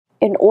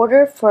in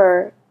order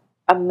for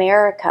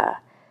America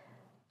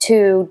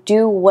to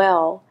do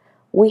well,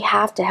 we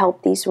have to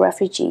help these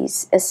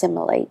refugees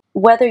assimilate.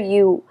 Whether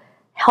you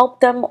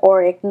help them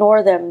or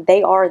ignore them,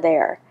 they are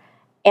there.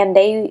 And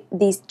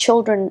these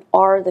children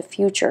are the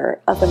future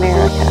of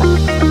America.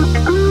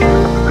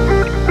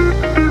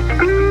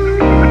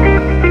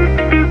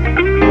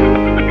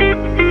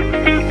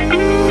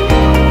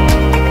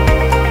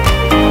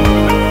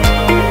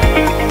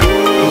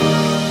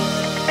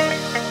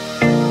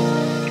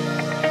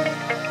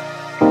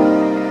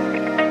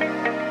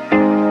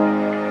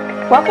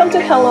 Welcome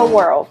to Hello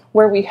World,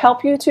 where we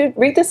help you to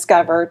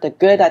rediscover the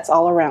good that's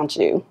all around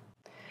you.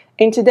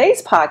 In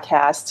today's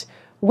podcast,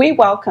 we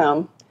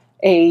welcome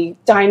a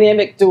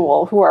dynamic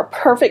duo who are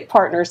perfect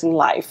partners in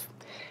life.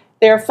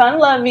 They're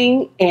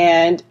fun-loving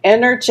and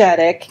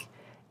energetic,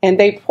 and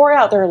they pour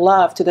out their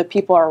love to the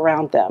people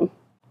around them.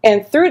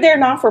 And through their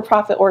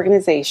non-for-profit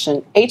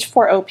organization,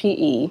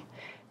 H4OPE,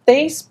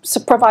 they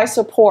provide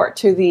support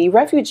to the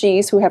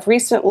refugees who have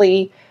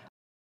recently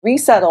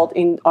resettled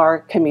in our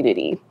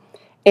community.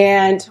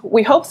 And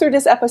we hope through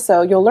this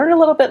episode, you'll learn a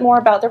little bit more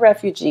about the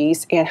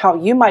refugees and how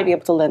you might be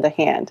able to lend a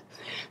hand.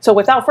 So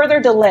without further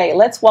delay,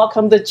 let's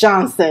welcome the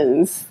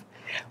Johnsons.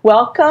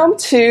 Welcome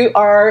to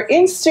our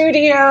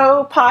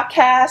in-studio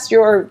podcast,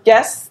 your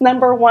guest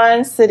number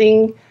one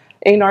sitting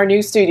in our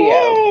new studio.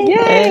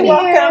 Yay,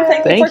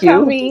 welcome. Thank you for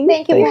coming.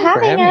 Thank you for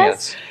having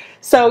us.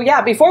 So yeah,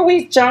 before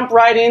we jump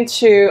right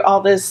into all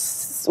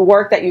this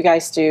work that you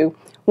guys do,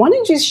 why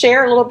don't you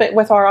share a little bit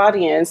with our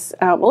audience,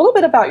 a little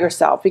bit about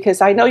yourself,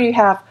 because I know you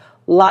have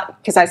a lot,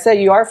 because I said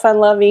you are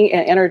fun-loving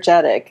and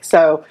energetic.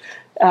 So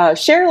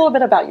share a little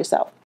bit about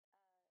yourself.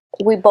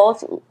 We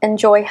both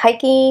enjoy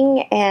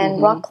hiking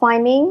and rock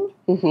climbing.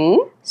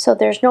 So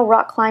there's no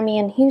rock climbing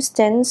in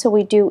Houston, so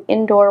we do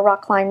indoor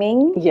rock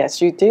climbing.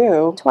 Yes, you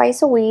do.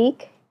 Twice a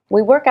week.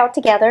 We work out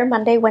together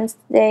Monday,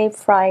 Wednesday,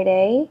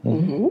 Friday.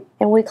 And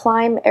we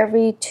climb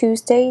every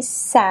Tuesday,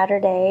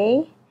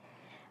 Saturday.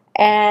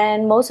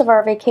 And most of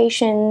our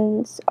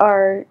vacations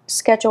are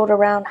scheduled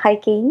around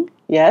hiking.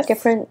 Yes.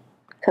 Different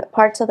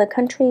parts of the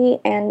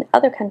country and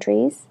other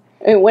countries.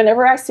 And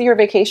whenever I see your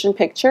vacation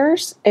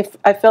pictures,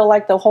 I feel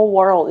like the whole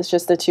world is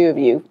just the two of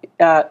you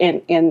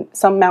in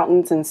some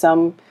mountains and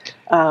some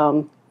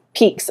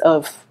peaks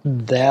of...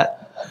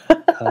 That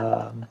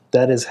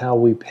is how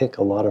we pick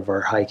a lot of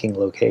our hiking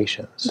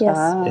locations.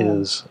 Yes.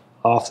 Is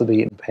off the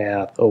beaten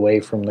path, away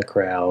from the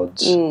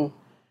crowds.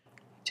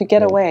 To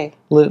get away.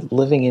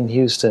 Living in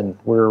Houston,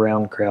 we're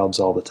around crowds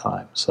all the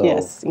time. So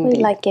yes, we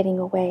like getting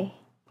away.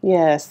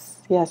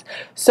 Yes, yes.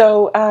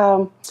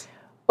 So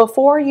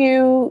before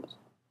you,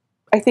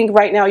 I think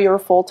right now you're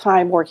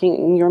full-time working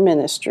in your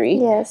ministry.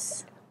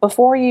 Yes.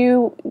 Before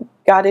you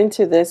got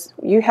into this,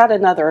 you had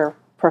another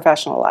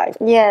professional life.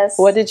 Yes.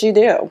 What did you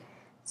do?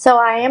 So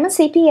I am a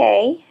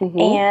CPA,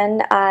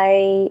 and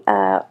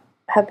I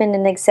have been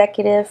an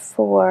executive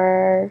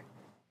for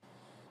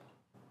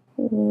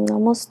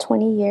almost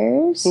 20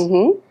 years.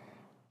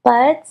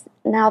 But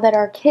now that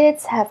our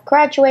kids have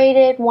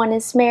graduated, one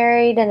is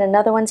married and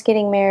another one's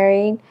getting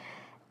married,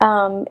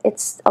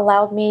 it's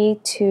allowed me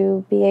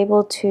to be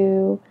able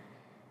to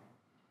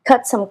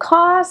cut some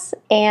costs,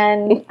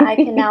 and I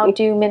can now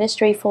do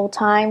ministry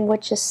full-time,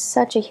 which is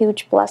such a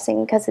huge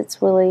blessing because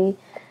it's really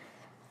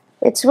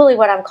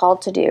what I'm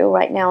called to do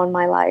right now in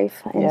my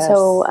life. And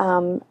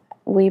so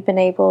we've been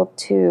able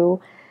to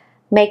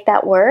make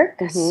that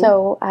work.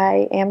 So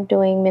I am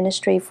doing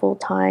ministry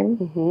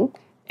full-time.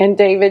 And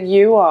David,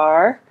 you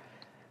are?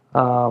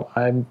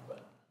 I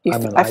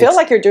feel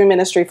like you're doing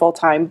ministry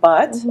full-time,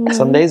 but...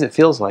 Some days it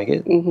feels like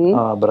it,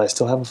 but I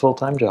still have a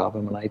full-time job.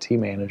 I'm an IT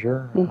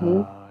manager,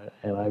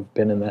 and I've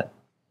been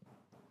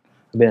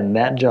in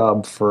that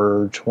job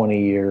for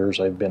 20 years.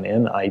 I've been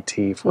in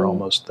IT for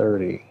almost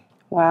 30.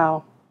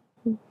 Wow.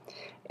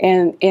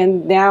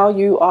 And now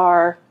you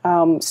are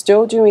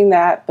still doing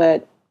that,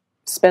 but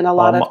spend a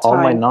lot of time... All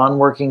my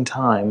non-working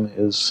time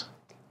is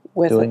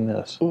doing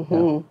this.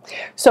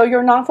 So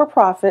your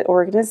non-for-profit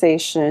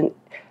organization,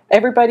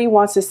 everybody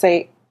wants to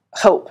say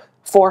HOPE,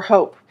 for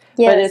hope,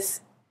 but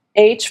it's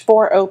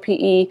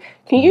H4OPE.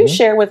 Can you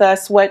share with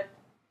us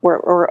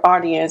or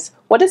audience,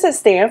 what does it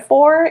stand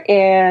for,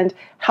 and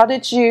how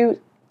did you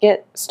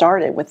get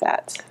started with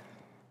that?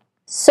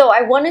 So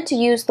I wanted to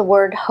use the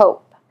word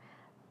hope,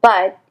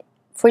 but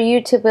for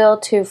you to be able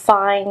to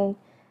find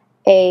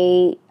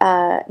a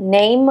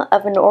name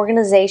of an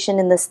organization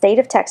in the state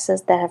of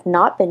Texas that have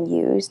not been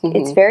used,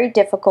 it's very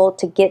difficult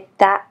to get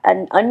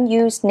an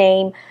unused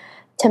name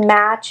to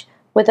match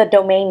with a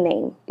domain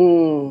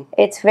name.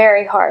 It's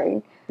very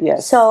hard.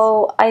 Yes.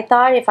 So I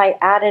thought if I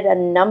added a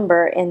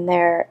number in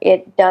there,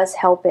 it does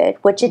help it,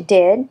 which it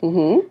did.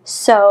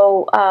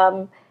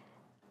 So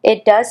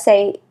it does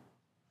say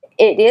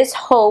it is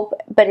hope,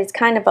 but it's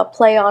kind of a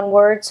play on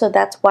words, so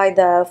that's why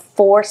the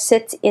 4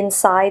 sits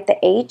inside the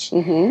H.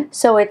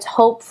 So it's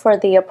hope for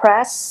the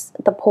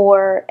oppressed, the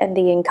poor, and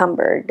the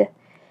encumbered.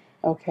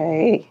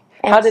 Okay.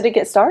 And how did it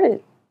get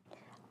started?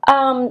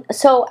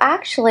 So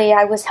actually,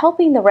 I was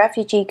helping the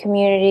refugee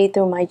community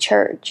through my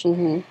church.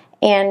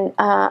 And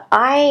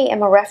I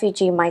am a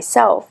refugee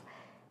myself.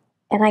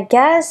 And I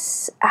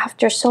guess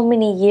after so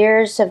many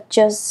years of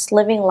just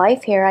living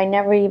life here, I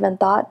never even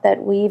thought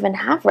that we even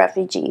have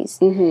refugees.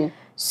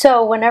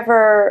 So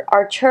whenever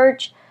our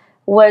church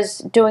was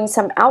doing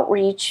some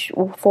outreach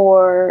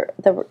for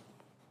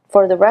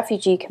the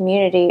refugee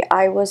community,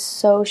 I was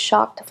so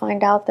shocked to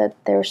find out that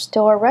there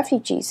still are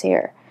refugees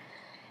here.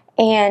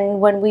 And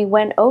when we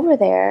went over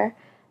there,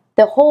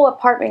 the whole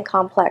apartment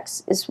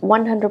complex is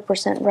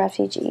 100%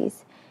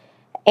 refugees.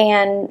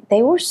 And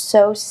they were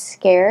so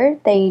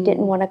scared. They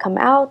didn't want to come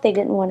out. They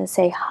didn't want to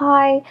say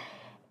hi.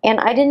 And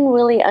I didn't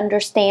really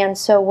understand.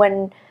 So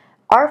when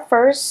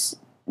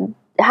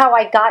how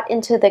I got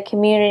into the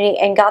community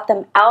and got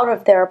them out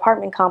of their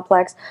apartment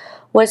complex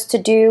was to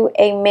do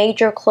a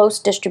major clothes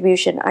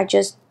distribution. I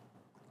just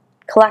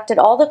collected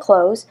all the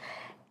clothes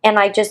and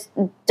I just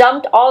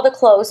dumped all the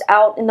clothes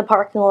out in the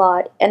parking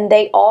lot, and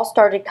they all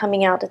started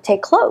coming out to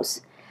take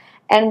clothes.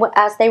 And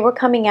as they were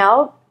coming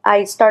out,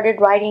 I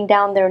started writing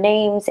down their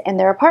names and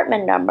their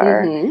apartment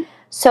number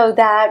so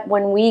that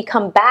when we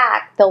come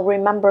back, they'll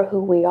remember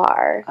who we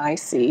are. I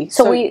see.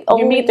 So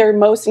you meet their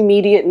most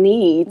immediate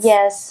needs.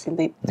 Yes.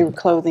 Through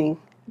clothing.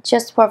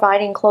 Just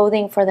providing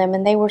clothing for them,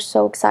 and they were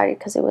so excited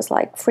because it was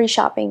like free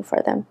shopping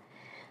for them.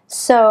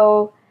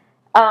 So,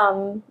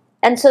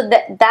 and so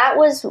that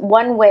was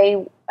one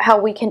way how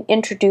we can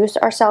introduce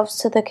ourselves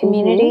to the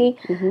community,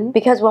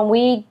 because when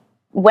we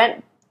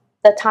went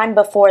the time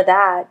before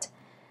that,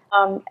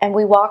 and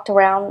we walked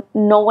around,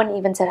 no one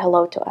even said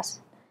hello to us.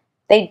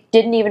 They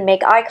didn't even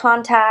make eye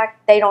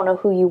contact. They don't know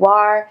who you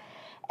are.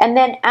 And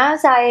then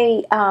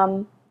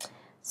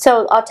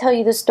so I'll tell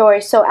you the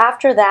story. So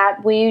after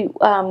that, we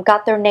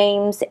got their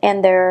names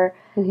and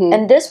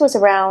and this was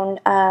around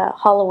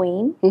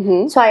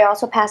Halloween. So I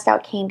also passed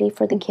out candy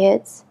for the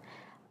kids.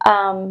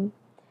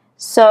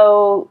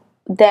 So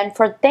then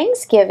for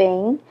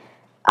Thanksgiving,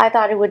 I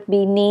thought it would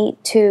be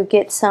neat to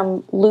get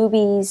some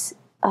Luby's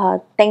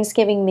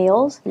Thanksgiving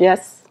meals.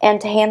 Yes. And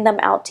to hand them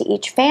out to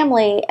each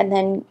family. And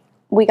then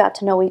we got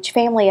to know each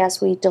family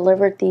as we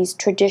delivered these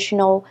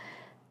traditional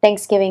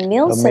Thanksgiving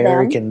meals to them.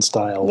 American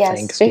style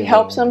Thanksgiving. It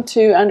helps them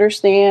to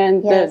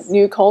understand the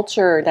new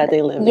culture that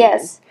they live in.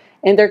 Yes.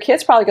 And their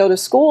kids probably go to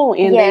school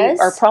and they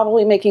are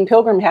probably making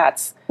pilgrim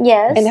hats.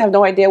 Yes. And have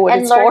no idea what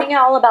it's for. And learning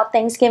all about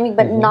Thanksgiving,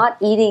 but not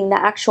eating the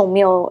actual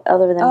meal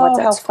other than what's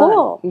at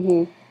school.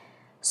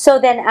 So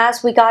then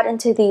as we got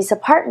into these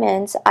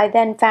apartments, I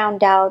then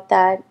found out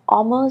that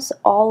almost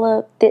all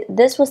of,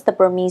 this was the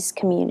Burmese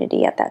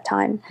community at that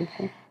time,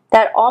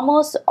 that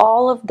almost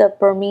all of the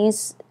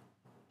Burmese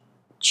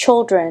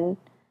children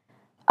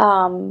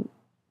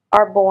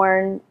are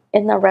born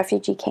in the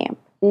refugee camp.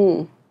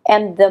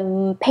 And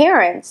the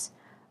parents,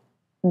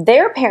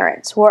 their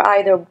parents were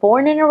either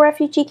born in a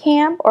refugee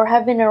camp or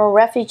have been in a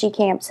refugee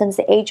camp since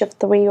the age of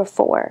 3 or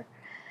 4.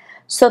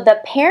 So the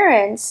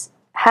parents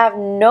have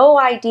no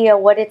idea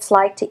what it's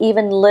like to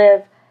even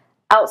live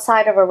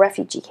outside of a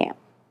refugee camp.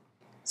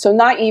 So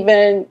not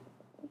even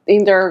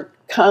in their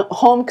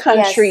home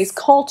country's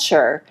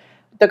culture,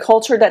 the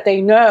culture that they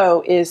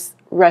know is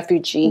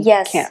refugee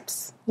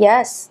camps.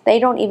 Yes, they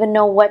don't even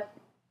know what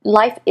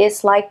life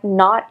is like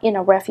not in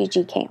a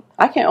refugee camp.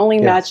 I can only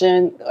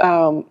imagine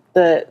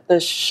the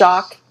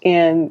shock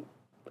and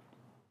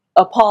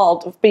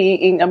appalled of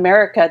being in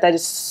America that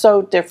is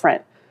so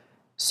different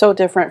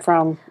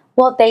from.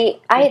 Well, they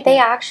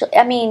actually,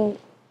 I mean,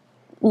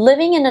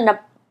 living in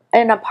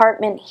an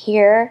apartment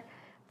here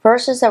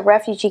versus a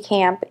refugee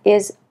camp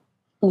is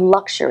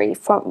luxury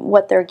from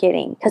what they're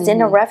getting. Because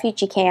in a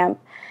refugee camp,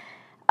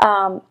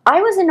 I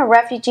was in a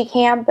refugee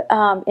camp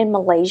in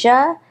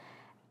Malaysia,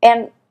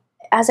 and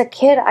as a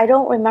kid, I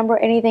don't remember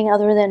anything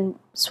other than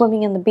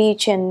swimming in the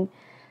beach, so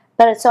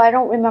I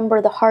don't remember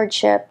the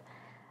hardship.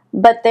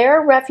 But their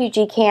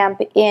refugee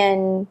camp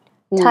in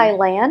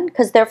Thailand,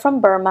 because they're from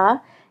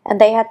Burma, and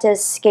they had to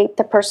escape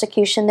the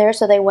persecution there,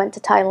 so they went to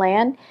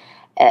Thailand.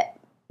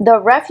 The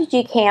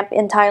refugee camp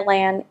in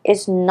Thailand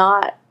is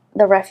not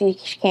the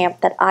refugee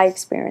camp that I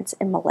experienced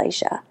in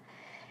Malaysia.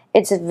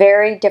 It's a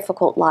very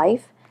difficult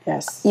life.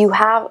 Yes. You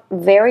have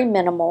very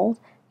minimal.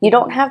 You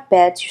don't have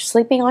beds. You're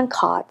sleeping on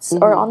cots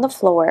or on the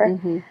floor.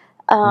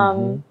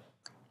 And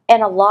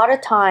a lot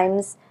of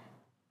times,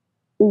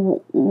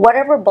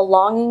 whatever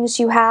belongings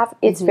you have,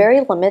 it's very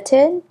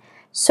limited.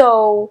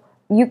 So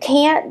you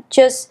can't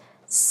just,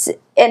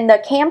 and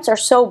the camps are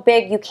so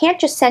big, you can't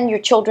just send your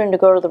children to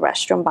go to the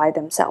restroom by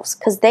themselves,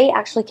 because they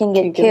actually can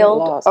get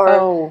killed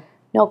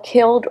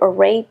killed or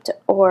raped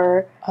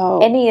or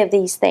any of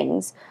these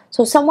things.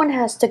 So someone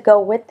has to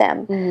go with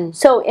them.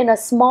 So in a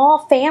small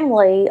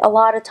family, a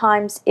lot of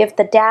times if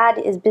the dad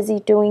is busy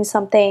doing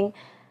something,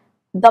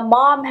 the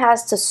mom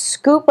has to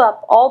scoop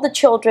up all the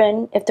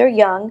children, if they're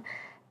young,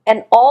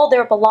 and all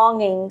their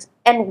belongings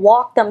and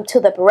walk them to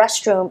the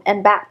restroom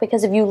and back.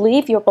 Because if you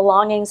leave your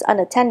belongings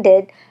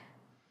unattended,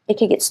 it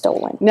could get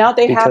stolen. Now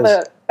they have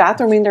a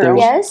bathroom in their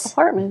own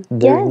apartment.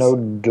 There's no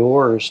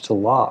doors to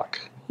lock.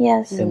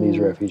 Yes. in these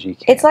refugee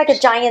camps. It's like a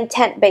giant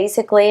tent,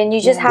 basically, and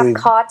you just have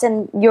cots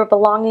and your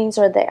belongings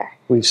are there.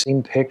 We've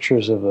seen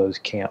pictures of those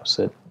camps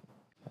that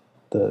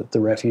the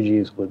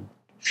refugees would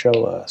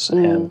show us,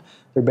 and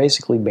they're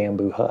basically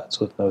bamboo huts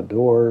with no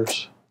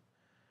doors.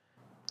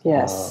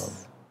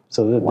 Yes.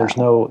 So there's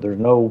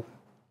no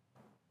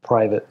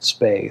private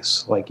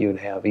space like you would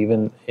have.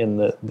 Even in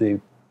the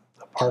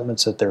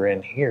apartments that they're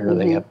in here,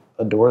 they have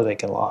a door they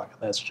can lock,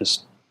 and that's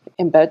just...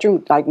 In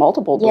bedroom, like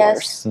multiple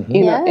doors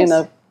in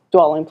a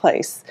dwelling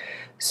place.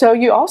 So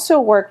you also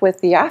work with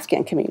the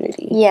Afghan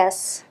community.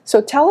 Yes.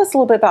 So tell us a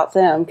little bit about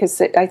them,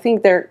 because I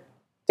think they're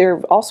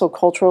also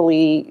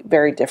culturally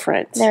very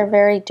different. They're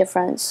very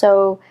different.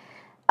 So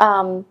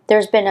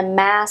there's been a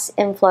mass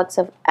influx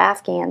of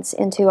Afghans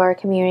into our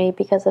community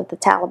because of the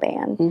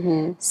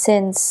Taliban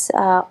since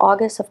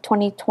August of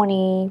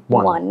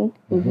 2021.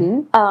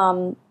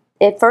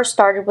 It first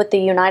started with the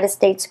United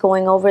States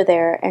going over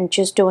there and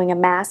just doing a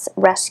mass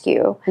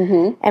rescue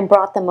and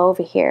brought them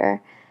over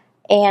here.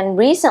 And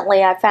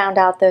recently I found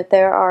out that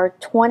there are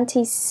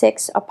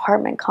 26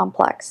 apartment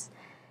complexes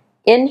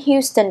in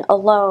Houston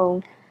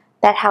alone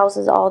that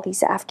houses all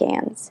these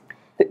Afghans.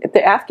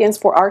 The Afghans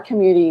for our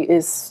community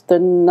is the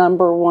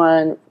number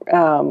one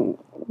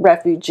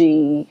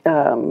refugee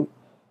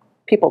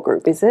people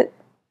group, is it?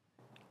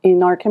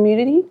 In our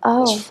community?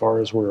 Oh. As far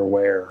as we're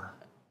aware.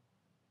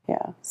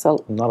 Yeah.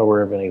 So I'm not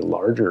aware of any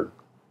larger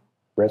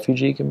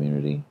refugee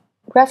community.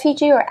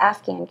 Refugee or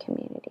Afghan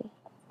community?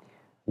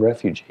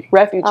 Refugee.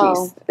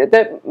 Refugees.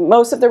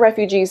 Most of the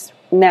refugees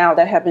now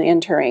that have been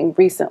entering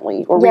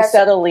recently or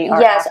resettling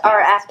are Afghans. Are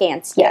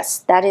Afghans. Yes,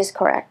 that is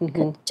correct.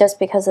 Just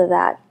because of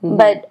that.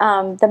 But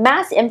the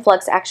mass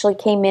influx actually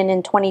came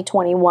in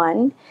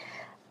 2021.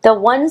 The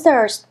ones that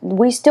are,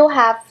 we still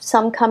have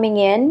some coming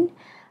in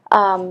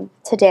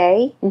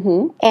today.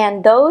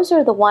 And those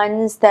are the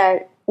ones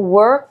that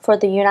work for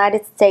the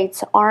United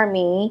States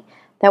Army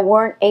that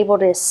weren't able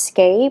to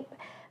escape,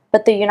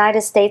 but the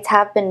United States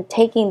have been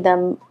taking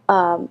them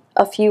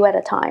a few at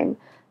a time.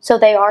 So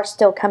they are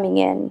still coming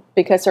in.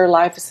 Because their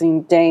life is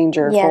in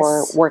danger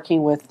for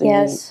working with the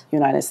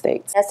United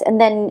States. Yes, and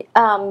then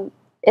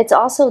it's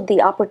also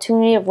the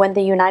opportunity of when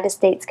the United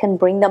States can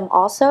bring them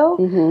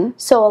also.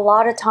 So a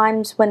lot of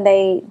times when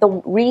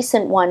the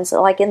recent ones,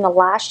 like in the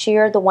last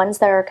year, the ones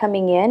that are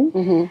coming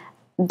in,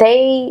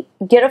 they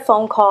get a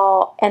phone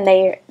call and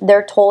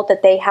they're told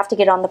that they have to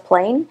get on the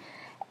plane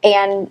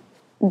and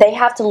they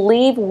have to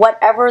leave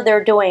whatever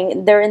they're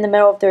doing. They're in the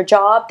middle of their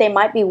job. They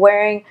might be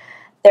wearing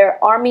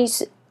their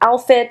Army's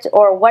outfit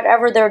or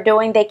whatever they're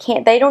doing.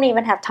 They don't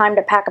even have time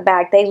to pack a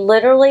bag. They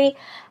literally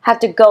have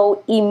to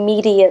go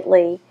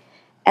immediately.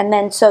 And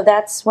then so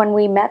that's when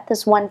we met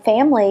this one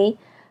family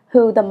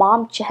who the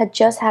mom had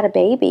just had a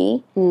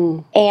baby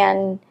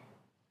and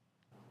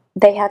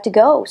they had to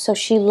go. So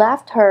she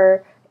left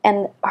her,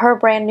 and her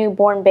brand new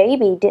born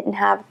baby didn't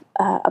have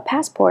a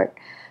passport.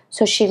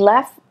 So she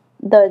left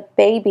the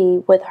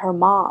baby with her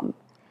mom.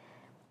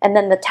 And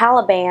then the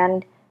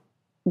Taliban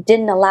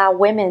didn't allow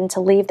women to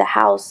leave the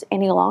house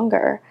any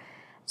longer.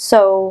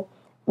 So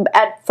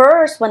at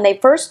first, when they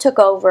first took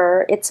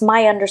over, it's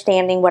my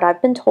understanding, what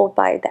I've been told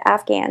by the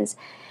Afghans,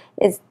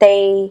 is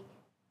the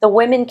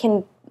women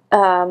can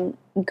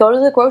go to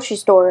the grocery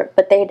store,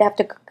 but they'd have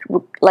to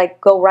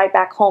go right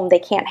back home. They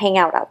can't hang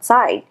out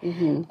outside.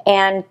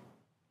 And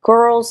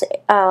girls,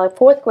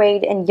 4th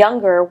grade and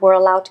younger, were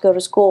allowed to go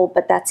to school,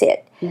 but that's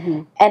it.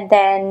 And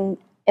then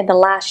in the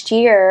last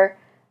year,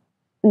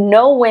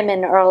 no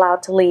women are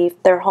allowed to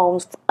leave their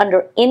homes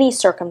under any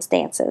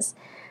circumstances.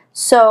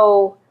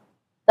 So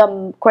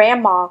the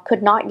grandma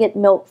could not get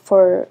milk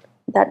for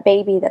that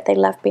baby that they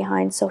left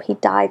behind, so he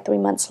died 3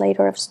 months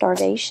later of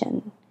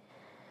starvation.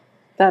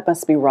 That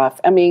must be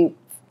rough. I mean,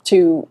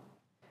 to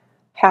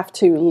have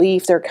to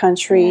leave their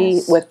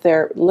country with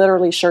their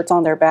literally shirts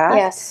on their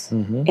back,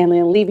 and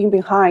then leaving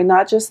behind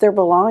not just their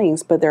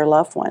belongings but their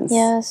loved ones.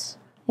 Yes,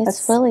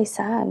 it's really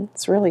sad.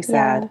 It's really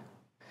sad.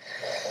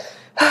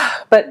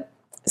 But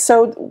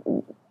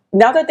so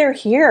now that they're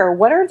here,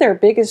 what are their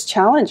biggest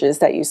challenges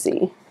that you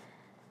see?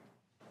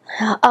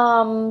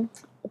 One,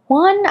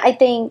 I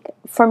think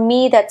for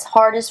me that's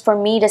hardest for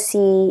me to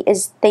see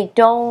is they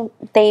don't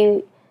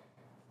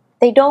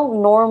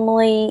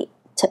normally.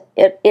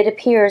 It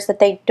appears that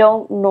they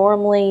don't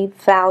normally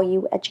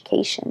value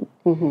education,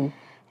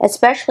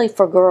 especially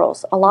for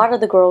girls. A lot of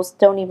the girls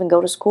don't even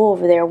go to school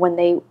over there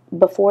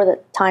before the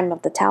time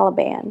of the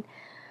Taliban.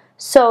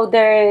 So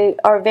they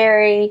are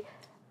very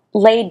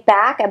laid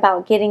back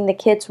about getting the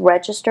kids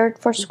registered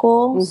for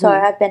school. So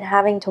I've been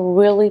having to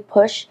really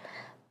push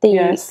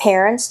the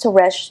parents to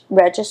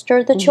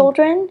register the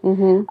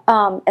children,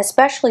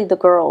 especially the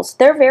girls.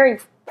 They're very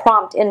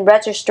prompt in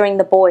registering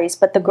the boys,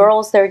 but the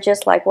girls, they're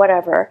just like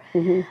whatever.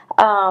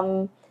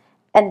 And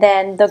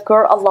then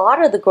a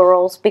lot of the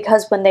girls,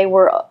 because when they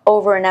were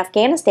over in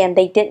Afghanistan,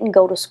 they didn't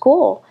go to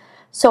school.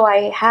 So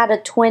I had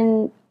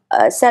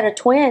a set of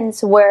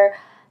twins where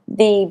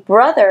the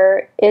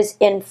brother is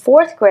in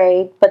 4th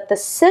grade, but the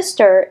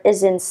sister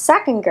is in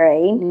 2nd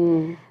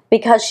grade.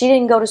 because she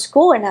didn't go to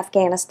school in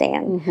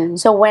Afghanistan.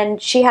 So when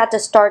she had to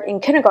start in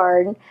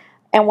kindergarten,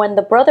 and when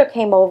the brother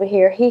came over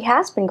here, he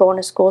has been going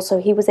to school, so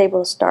he was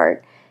able to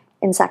start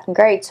in 2nd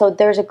grade. So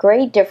there's a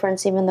grade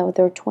difference even though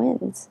they're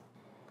twins.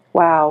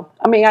 Wow.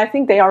 I mean, I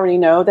think they already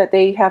know that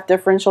they have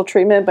differential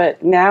treatment,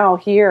 but now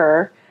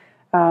here,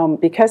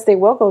 because they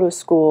will go to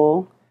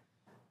school,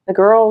 the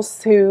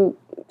girls who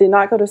did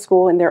not go to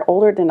school and they're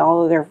older than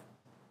all of their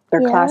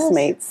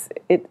classmates,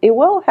 it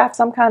will have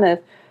some kind of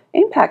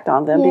impact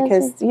on them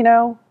because, you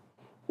know,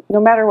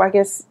 no matter, I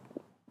guess,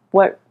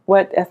 what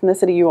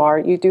ethnicity you are,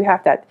 you do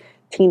have that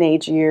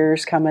teenage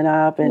years coming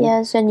up and,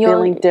 and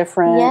feeling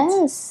different.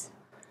 Yes.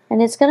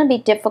 And it's going to be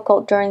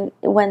difficult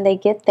when they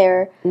get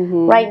there.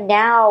 Right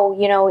now,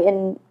 you know,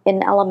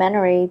 in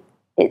elementary,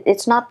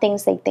 it's not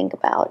things they think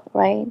about,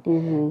 right?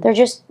 They're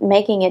just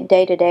making it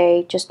day to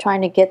day, just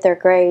trying to get their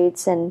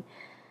grades and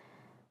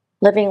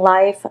living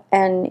life.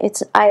 And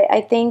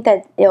I think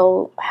that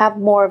it'll have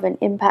more of an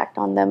impact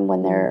on them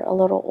when they're a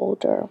little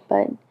older.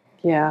 But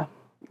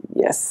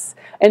yes.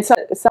 And so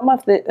some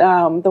of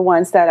the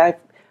ones that I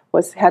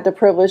had the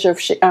privilege of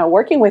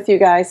working with you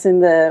guys in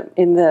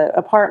the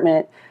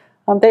apartment,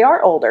 they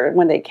are older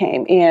when they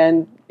came,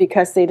 and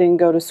because they didn't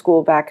go to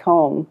school back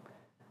home,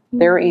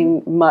 they're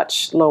in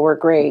much lower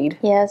grade.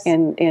 Yes.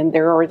 And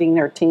they're already in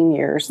their teen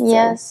years. So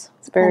yes.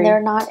 And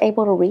they're not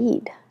able to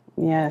read.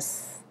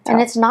 Yes. And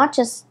it's not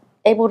just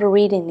able to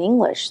read in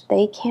English.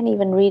 They can't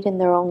even read in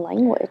their own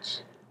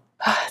language.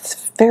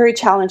 It's very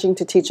challenging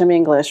to teach them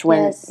English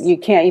when you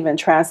can't even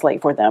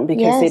translate for them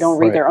because they don't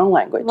read their own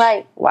language.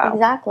 Right. Wow.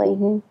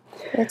 Exactly.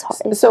 It's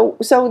hard.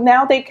 So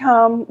now they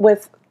come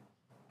with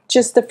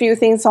just a few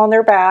things on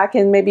their back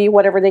and maybe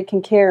whatever they can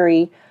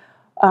carry.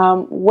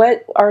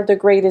 What are the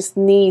greatest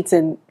needs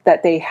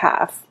that they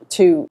have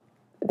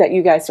that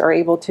you guys are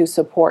able to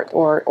support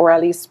or at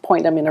least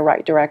point them in the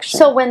right direction?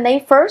 So when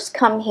they first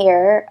come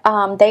here,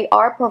 they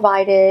are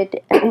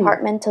provided an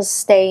apartment to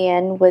stay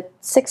in with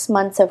 6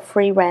 months of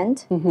free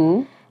rent.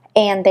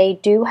 And they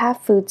do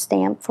have food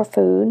stamp for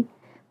food,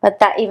 but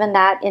even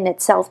that in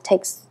itself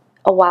takes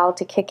a while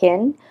to kick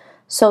in.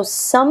 So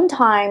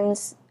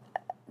sometimes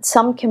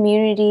some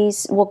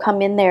communities will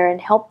come in there and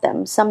help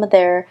them. Some of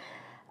their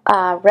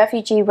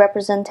refugee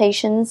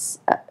representatives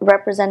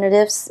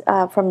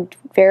from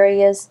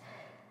various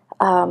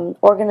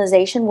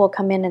organizations will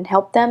come in and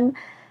help them.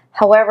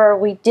 However,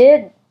 we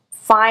did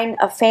find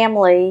a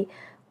family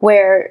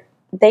where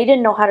they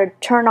didn't know how to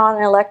turn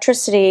on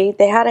electricity.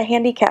 They had a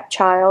handicapped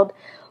child.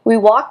 We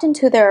walked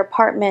into their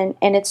apartment,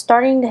 and it's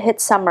starting to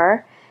hit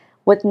summer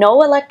with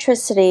no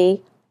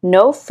electricity,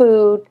 no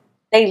food.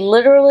 They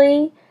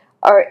literally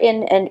are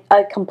in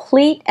a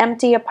complete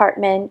empty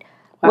apartment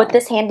with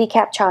this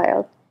handicapped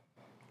child.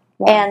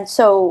 And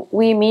so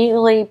we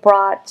immediately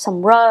brought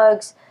some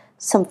rugs,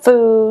 some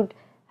food,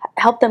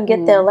 helped them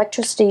get the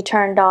electricity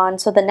turned on.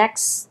 So the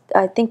next,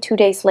 I think 2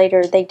 days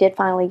later, they did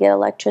finally get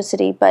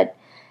electricity. But,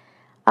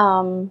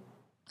 you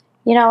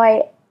know,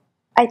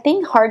 I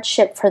think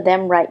hardship for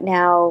them right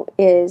now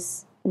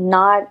is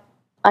not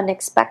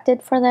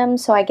unexpected for them.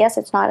 So I guess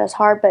it's not as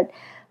hard. But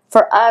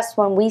for us,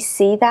 when we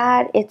see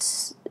that,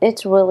 it's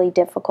really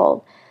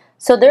difficult.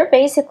 So they're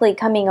basically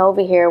coming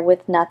over here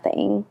with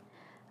nothing.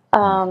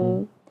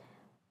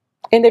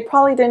 And they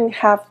probably didn't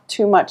have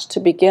too much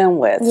to begin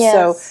with. Yes.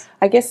 So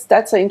I guess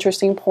that's an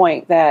interesting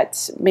point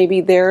that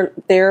maybe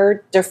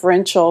their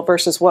differential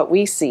versus what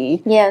we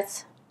see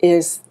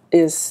is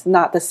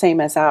not the same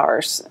as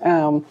ours.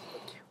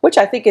 Which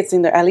I think it's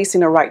at least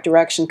in the right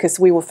direction because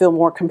we will feel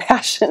more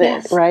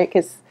compassionate, right?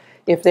 Because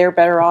if they're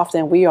better off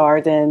than we are,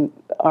 then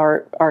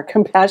our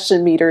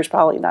compassion meter is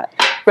probably not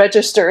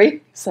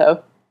registering.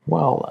 So,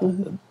 well,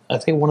 I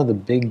think one of the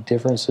big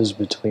differences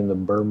between the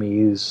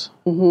Burmese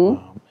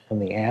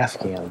and the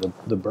Afghan,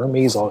 the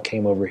Burmese all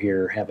came over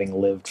here having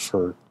lived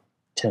for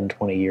 10,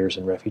 20 years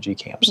in refugee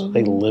camps. So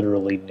they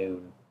literally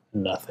knew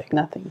nothing.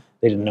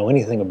 They didn't know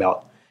anything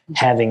about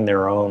having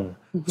their own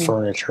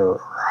furniture or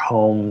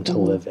home to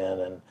live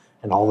in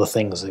and all the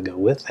things that go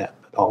with that.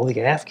 But all the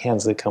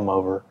Afghans that come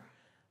over,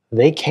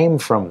 they came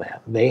from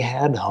that. They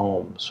had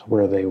homes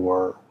where they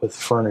were with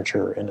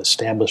furniture and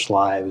established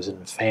lives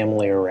and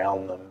family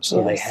around them.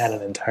 So they had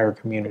an entire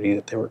community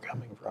that they were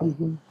coming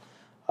from.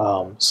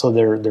 So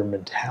their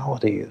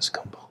mentality is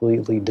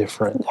completely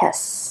different.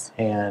 Yes.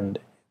 And,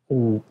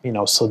 you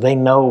know, so they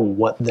know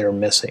what they're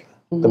missing.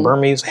 The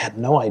Burmese had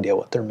no idea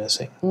what they're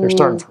missing. They're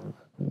starting from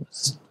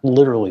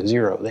literally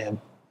zero. They have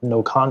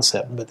no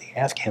concept, but the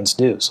Afghans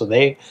do. So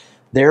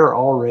they're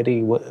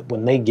already,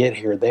 when they get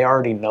here, they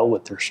already know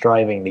what they're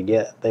striving to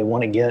get. They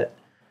want to get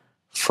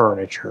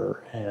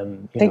furniture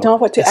and they know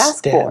what to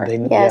ask for.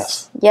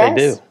 Yes, they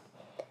do.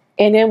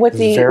 And then with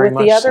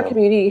the other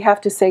community, you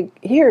have to say,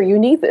 "Here, you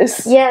need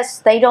this." Yes,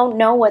 they don't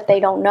know what they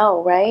don't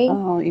know, right?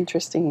 Oh,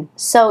 interesting.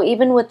 So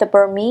even with the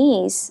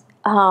Burmese,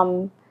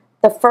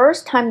 the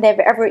first time they've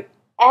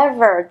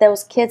ever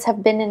those kids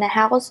have been in a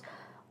house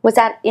was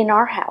in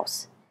our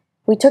house.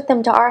 We took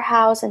them to our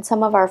house and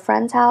some of our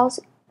friends' house.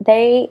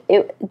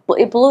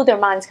 it blew their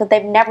minds because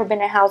they've never been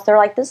in a house. They're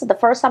like, this is the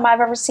first time I've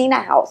ever seen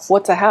a house.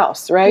 What's a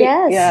house, right?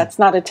 Yes. Yeah, it's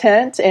not a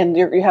tent, and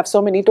you have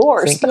so many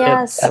doors.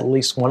 Yes. At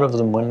least one of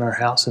them went in our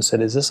house and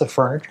said, is this a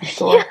furniture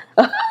store?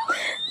 Yeah.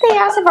 They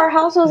asked if our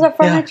house was a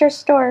furniture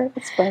store.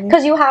 It's funny.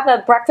 Because you have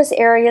a breakfast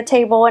area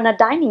table and a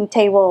dining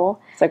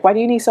table. It's like, why do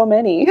you need so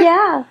many?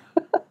 Yeah.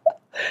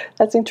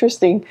 That's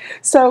interesting.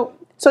 So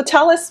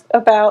tell us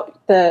about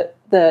the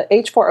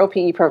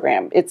H4OPE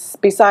program. It's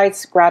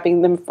besides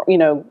grabbing them,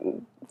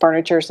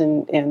 furnitures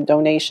and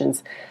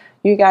donations.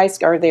 You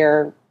guys are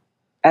there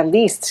at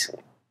least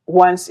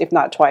once, if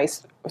not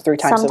twice, or 3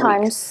 times a week.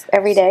 Sometimes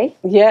every day.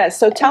 Yeah.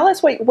 So tell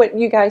us what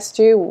you guys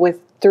do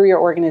through your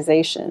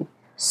organization.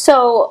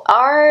 So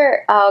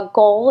our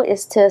goal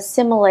is to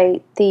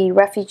assimilate the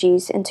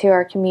refugees into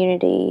our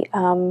community.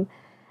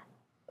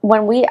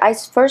 When I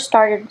first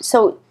started,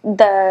 so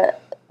the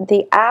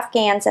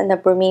Afghans and the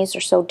Burmese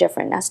are so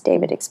different, as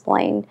David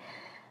explained.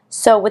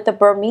 So with the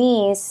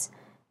Burmese,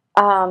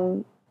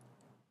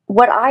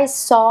 what I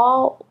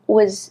saw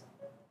was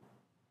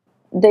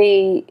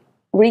the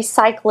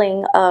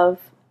recycling of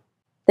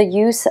the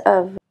use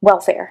of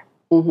welfare.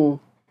 Mm-hmm.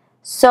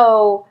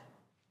 So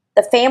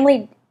the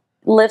family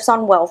lives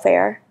on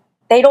welfare.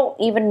 They don't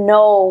even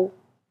know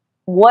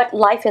what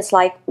life is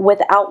like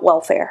without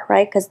welfare,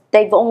 right? Because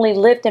they've only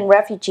lived in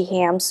refugee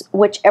camps,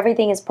 which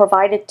everything is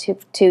provided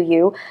to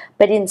you,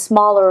 but in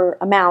smaller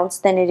amounts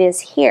than it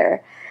is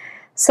here.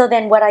 So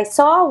then what I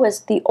saw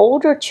was the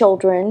older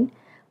children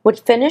would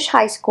finish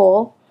high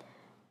school.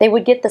 They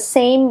would get the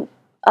same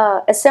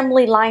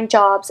assembly line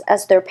jobs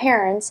as their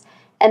parents,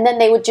 and then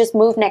they would just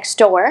move next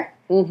door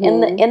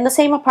in the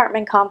same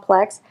apartment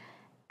complex.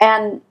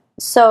 And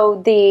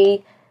so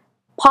the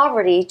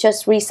poverty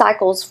just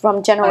recycles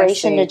from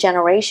generation to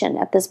generation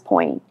at this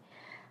point.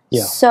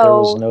 Yeah, so, there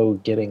was no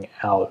getting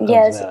out of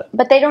that.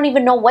 But they don't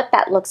even know what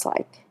that looks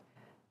like.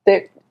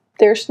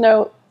 There's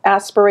no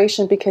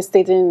aspiration because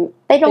they don't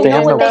have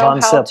no how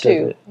concept to.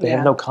 of it. They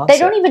have no concept.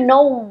 They don't even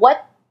know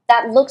what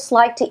that looks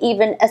like to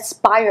even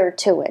aspire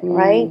to it,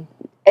 right?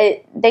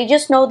 They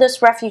just know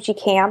this refugee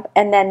camp,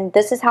 and then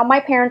this is how my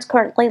parents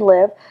currently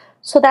live.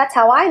 So that's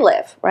how I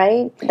live,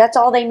 right? That's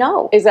all they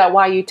know. Is that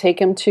why you take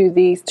them to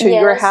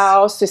your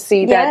house to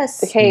see that,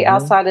 hey,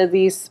 outside of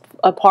these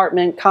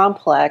apartment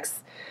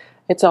complex,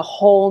 it's a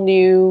whole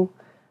new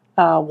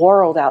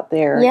world out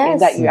there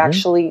that you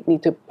actually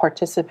need to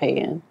participate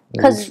in?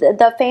 Because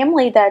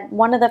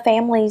one of the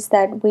families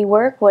that we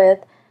work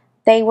with,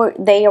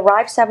 they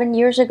arrived 7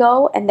 years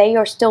ago, and they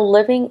are still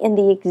living in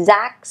the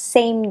exact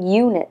same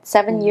unit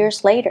 7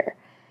 years later,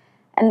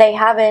 and they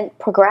haven't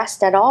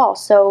progressed at all.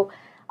 So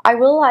I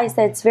realize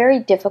that it's very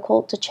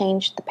difficult to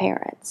change the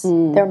parents,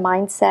 their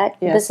mindset.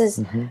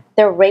 Yes.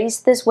 They're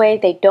raised this way.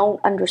 They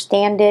don't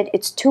understand it.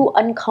 It's too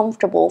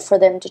uncomfortable for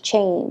them to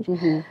change.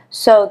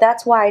 So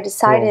that's why I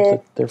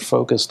decided they're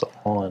focused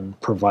on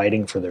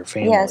providing for their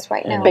family. Yes,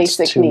 right now. And it's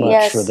too much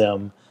Yes. for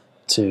them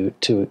to.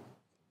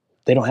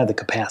 They don't have the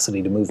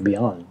capacity to move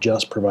beyond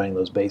just providing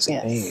those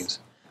basic needs.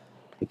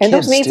 And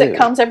those needs that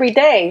comes every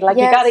day. Like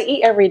you got to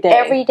eat every day.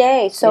 Every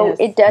day. So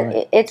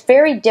it's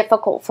very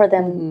difficult for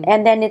them.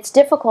 And then it's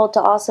difficult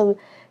to also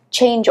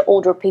change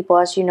older people,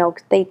 as you know,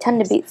 'cause they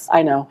tend to be.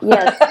 I know.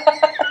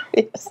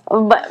 Yes.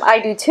 But I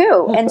do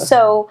too. And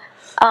so,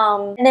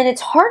 and then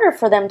it's harder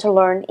for them to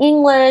learn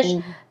English,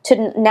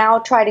 to now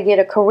try to get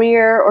a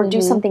career or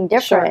do something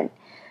different.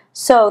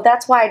 So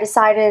that's why I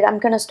decided I'm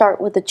going to start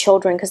with the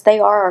children, because they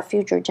are our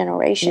future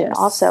generation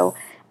also.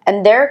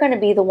 And they're going to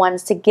be the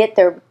ones to get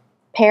their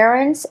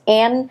parents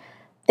and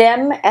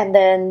them and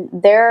then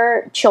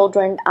their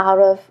children out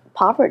of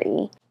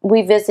poverty.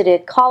 We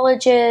visited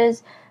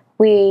colleges.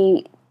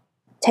 We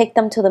take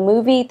them to the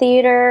movie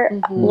theater.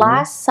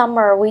 Last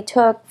summer, we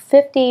took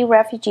 50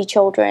 refugee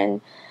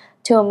children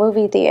to a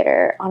movie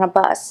theater on a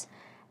bus.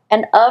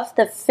 And of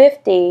the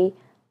 50,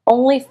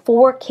 only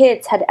 4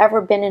 kids had ever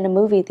been in a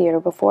movie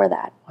theater before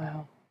that.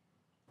 Wow.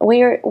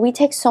 We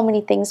take so many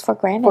things for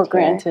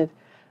granted.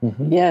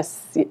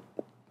 Yes.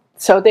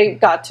 So they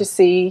got to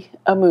see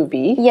a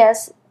movie.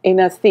 Yes. In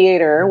a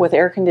theater with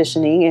air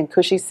conditioning and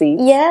cushy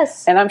seats.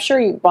 Yes. And I'm sure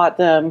you bought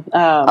them.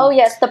 Oh,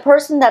 yes. The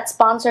person that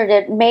sponsored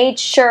it made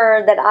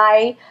sure that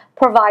I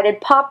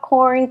provided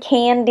popcorn,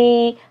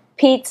 candy,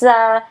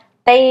 pizza.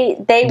 They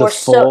got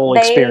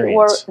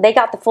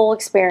the full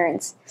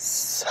experience.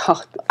 So,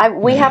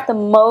 We have the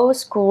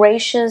most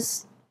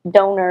gracious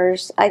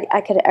donors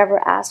I could ever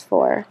ask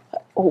for.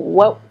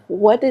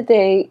 What did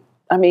they?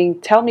 I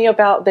mean, tell me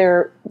about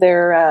their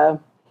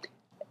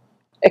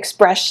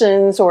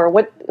expressions or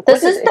what.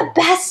 This is the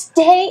best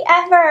day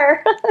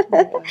ever.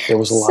 There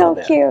was a lot of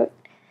that. So cute.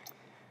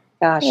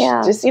 Gosh,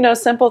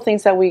 just simple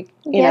things that we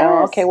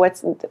know. Okay,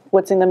 what's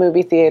in the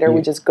movie theater?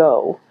 We just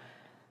go.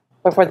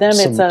 But for them,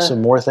 it's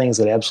some more things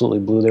that absolutely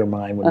blew their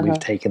mind when we've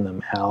taken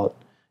them out.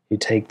 You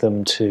take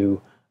them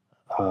to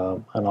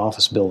an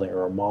office building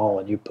or a mall,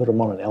 and you put them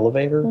on an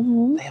elevator.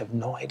 They have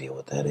no idea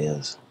what that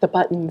is. The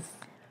buttons.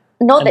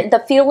 No,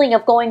 the feeling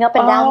of going up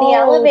and down the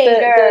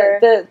elevator.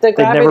 The They've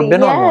gravity. never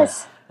been on one.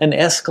 An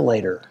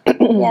escalator.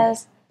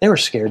 Yes. They were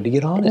scared to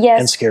get on it Yes.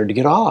 and scared to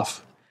get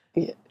off.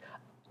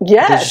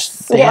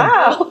 Yes.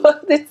 Wow.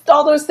 It's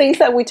all those things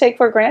that we take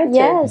for granted.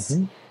 Yes.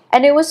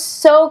 And it was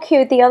so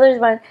cute. The others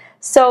one.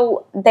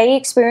 So they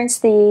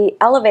experienced the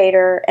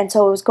elevator, and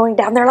so it was going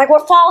down. They're like,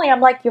 "We're falling." I'm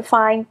like, "You're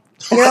fine.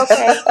 You're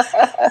okay."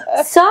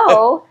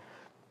 So,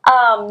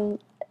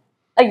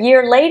 a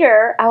year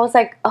later, I was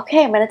like,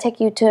 "Okay, I'm going to take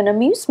you to an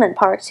amusement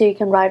park so you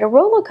can ride a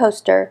roller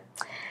coaster."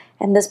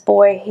 And this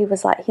boy, he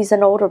was like, he's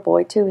an older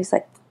boy too. He's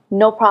like,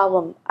 "No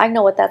problem. I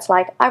know what that's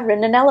like. I've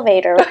ridden an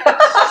elevator."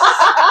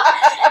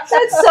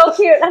 That's so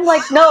cute. I'm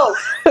like, "No,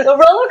 the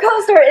roller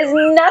coaster is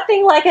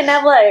nothing like an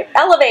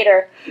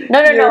elevator. No,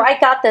 I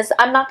got this.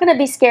 I'm not going to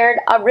be scared.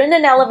 I've ridden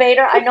an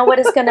elevator. I know what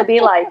it's going to be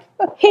like."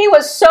 He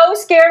was so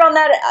scared on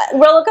that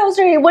roller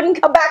coaster, he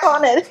wouldn't come back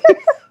on it.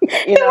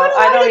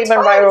 I don't even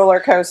ride roller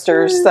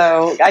coasters,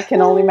 so I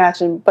can only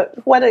imagine. But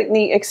what a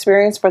neat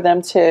experience for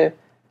them to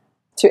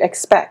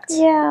expect,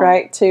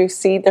 right? To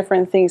see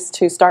different things,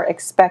 to start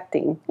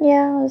expecting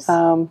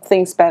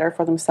things better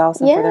for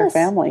themselves and for their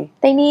family.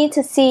 They need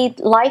to see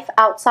life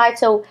outside.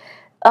 So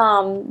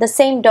the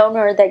same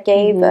donor that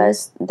gave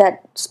us,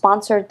 that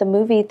sponsored the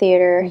movie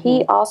theater,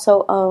 he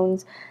also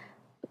owns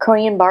a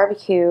Korean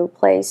barbecue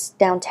place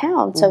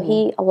downtown. So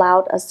he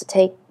allowed us to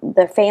take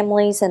the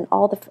families and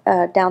all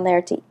the down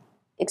there to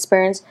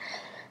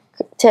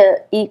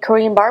eat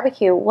Korean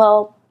barbecue.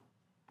 Well,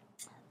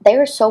 they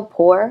are so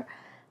poor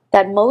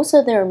that most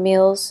of their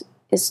meals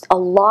is a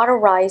lot of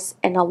rice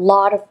and a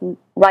lot of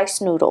rice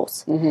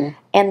noodles.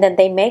 And then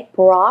they make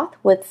broth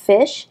with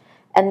fish,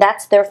 and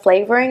that's their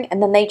flavoring,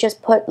 and then they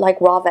just put like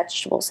raw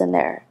vegetables in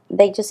there.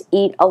 They just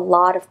eat a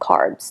lot of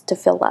carbs to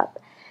fill up.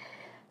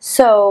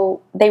 So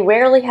they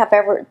rarely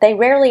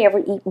ever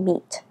eat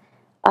meat.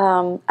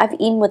 I've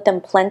eaten with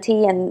them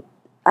plenty, and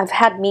I've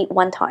had meat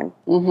one time.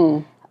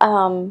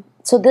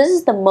 So this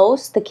is the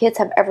most the kids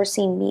have ever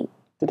seen meat.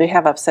 Did they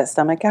have upset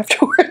stomach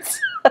afterwards?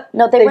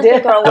 No, they went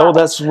to throw up. Oh,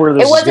 that's where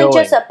this is going. It wasn't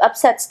just an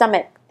upset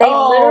stomach. They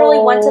literally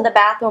went to the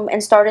bathroom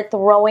and started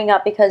throwing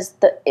up because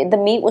the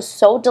meat was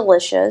so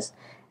delicious.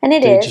 And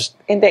and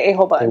they ate a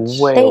whole bunch.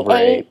 They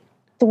ate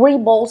 3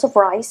 bowls of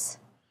rice.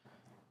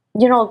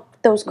 You know,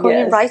 those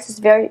Korean rice is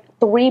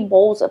 3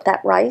 bowls of that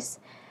rice.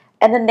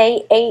 And then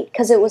they ate,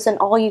 because it was an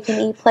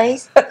all-you-can-eat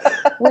place,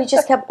 we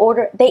just kept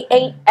ordering. They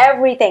ate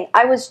everything.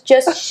 I was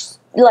just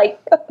like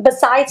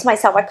besides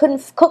myself. I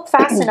couldn't cook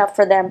fast enough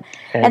for them.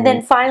 And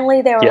then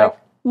finally they were like,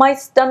 "My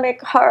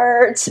stomach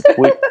hurts."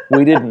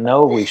 we didn't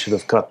know we should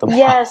have cut them off.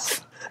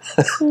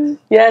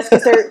 Yes,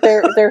 because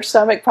their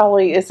stomach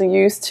probably isn't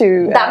used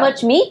to that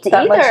much meat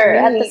either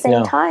at the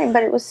same time.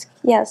 But it was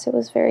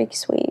very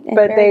sweet. And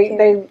but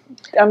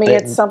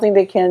it's something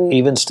they can.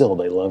 Even still,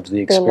 they loved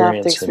the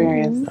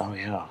experience. Oh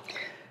yeah.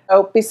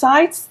 Oh,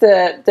 besides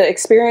the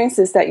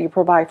experiences that you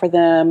provide for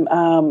them,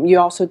 you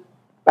also,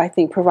 I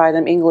think, provide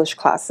them English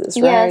classes,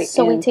 right? Yes,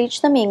 so we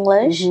teach them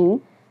English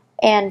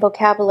and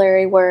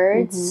vocabulary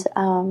words.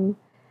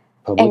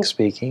 Public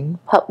speaking.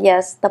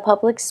 The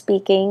public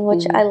speaking,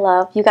 which I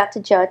love. You got to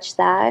judge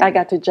that. I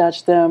got to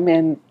judge them,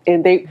 and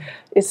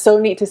it's so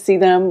neat to see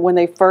them when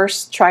they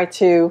first try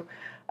to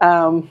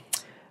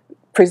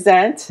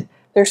present.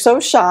 They're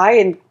so shy,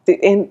 and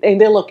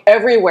they look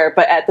everywhere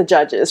but at the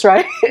judges,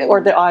 right?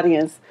 Or the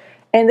audience.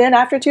 And then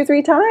after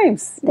 2-3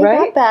 times, they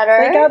got better.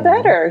 They got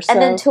better. So. And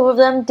then 2 of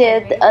them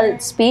did a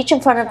speech in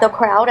front of the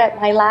crowd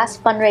at my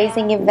last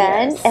fundraising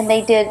event, and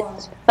they did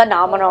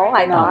phenomenal,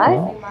 I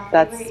thought.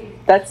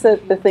 That's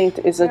the thing,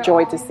 is a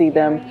joy to see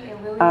them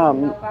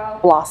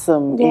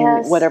blossom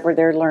in whatever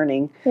they're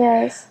learning.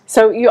 Yes.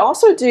 So you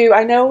also do,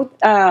 I know,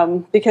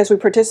 because we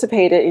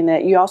participated in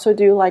it, you also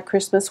do like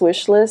Christmas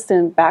wish list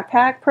and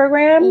backpack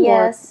program?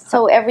 Yes.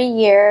 So every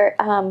year...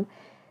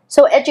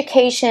 So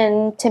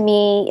education, to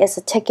me, is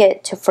a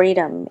ticket to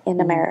freedom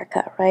in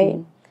America, right?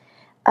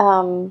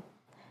 And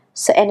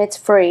it's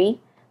free.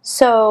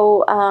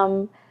 So,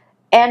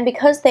 and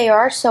because they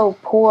are so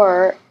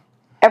poor,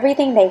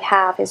 everything they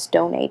have is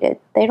donated.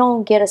 They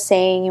don't get a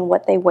saying in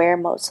what they wear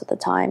most of the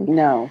time.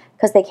 No.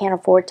 Because they can't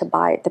afford to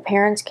buy it. The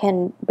parents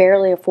can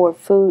barely afford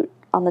food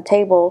on the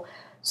table,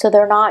 so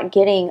they're not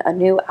getting a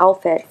new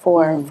outfit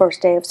for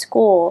first day of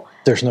school.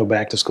 There's no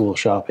back-to-school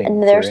shopping.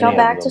 And there's no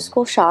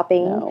back-to-school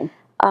shopping. No.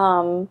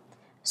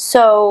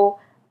 So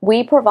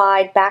we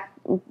provide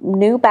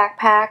new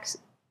backpacks,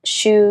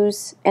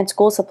 shoes, and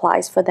school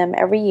supplies for them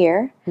every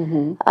year.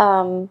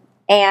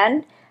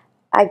 And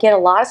I get a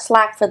lot of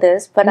slack for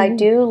this, but I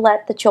do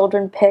let the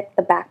children pick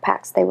the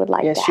backpacks they would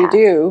like to have. Yes, you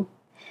do.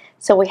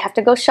 So we have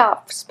to go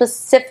shop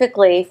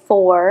specifically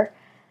for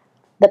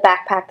the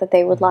backpack that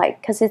they would like,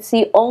 because it's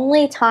the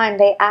only time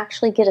they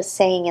actually get a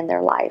saying in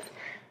their life.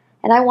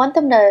 And I want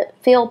them to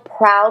feel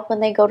proud when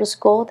they go to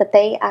school that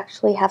they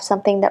actually have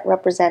something that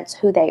represents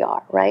who they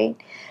are, right?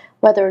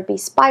 Whether it be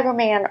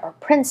Spider-Man or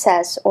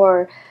Princess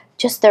or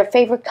just their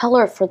favorite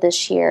color for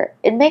this year.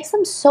 It makes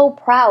them so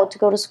proud to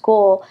go to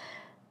school,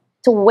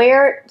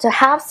 to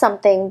have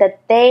something that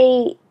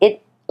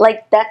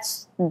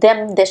that's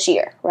them this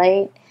year,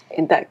 right?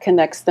 and that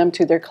connects them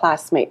to their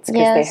classmates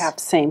because they have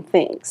the same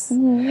things.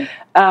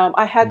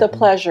 I had the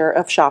pleasure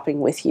of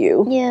shopping with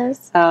you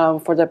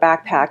for the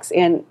backpacks,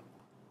 and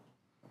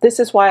this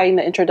is why in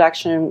the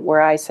introduction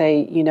where I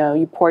say, you know,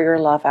 you pour your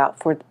love out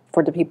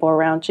for the people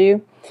around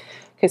you.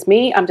 Because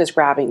me, I'm just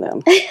grabbing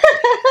them.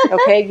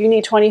 Okay, you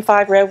need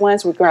 25 red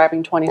ones, we're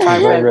grabbing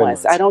 25 red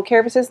ones. I don't care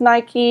if it says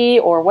Nike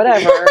or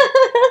whatever.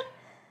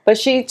 But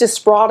she just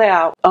sprawled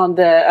out on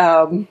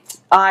the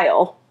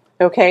aisle.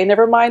 Okay,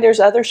 never mind, there's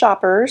other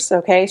shoppers.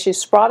 Okay, she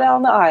sprawled out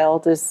on the aisle,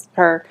 just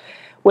her,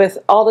 with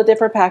all the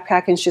different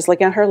backpacks, and she's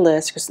looking at her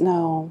list. She goes,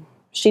 no,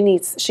 she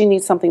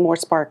needs something more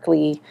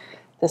sparkly.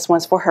 This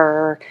one's for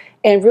her.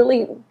 And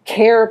really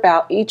care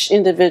about each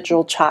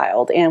individual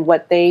child and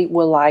what they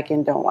will like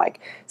and don't like.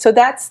 So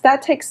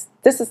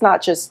this is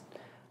not just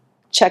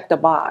check the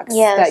box.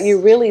 That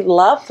you really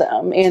love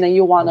them and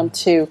you want them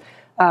to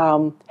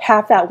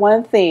have that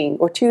one thing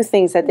or two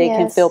things that they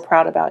can feel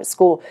proud about at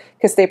school,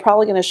 because they're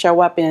probably going to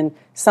show up in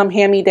some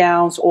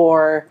hand-me-downs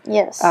or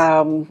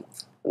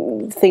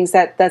things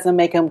that doesn't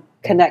make them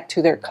connect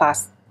to their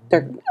class,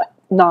 their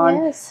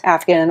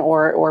non-Afghan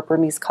or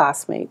Burmese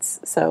classmates.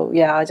 So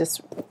yeah, I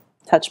just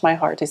touched my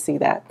heart to see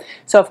that.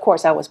 So of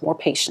course I was more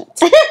patient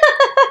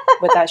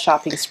with that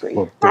shopping spree.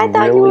 Well, the I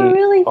thought you were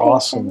really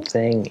awesome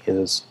thing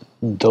is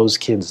those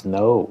kids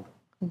know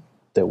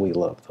that we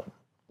love them.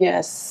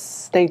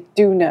 Yes, they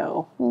do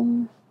know.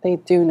 They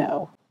do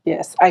know.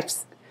 Yes,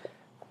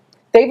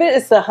 David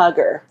is the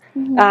hugger.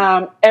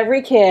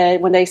 Every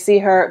kid, when they see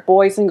her,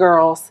 boys and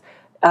girls,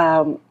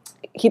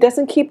 he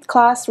doesn't keep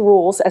class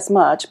rules as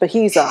much, but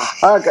he's a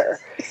hugger,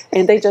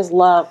 and they just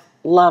love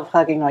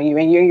hugging on you.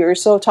 And you're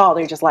so tall,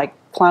 they just like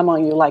climb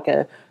on you like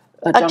a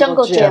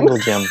jungle gym.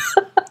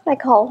 I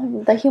call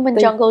him the human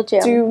jungle gym.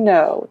 They do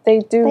know.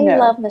 They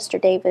love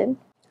Mr. David.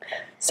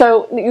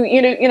 So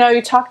you know,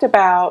 you talked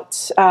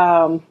about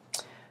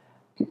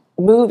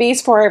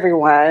movies for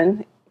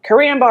everyone,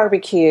 Korean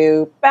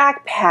barbecue,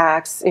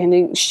 backpacks,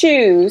 and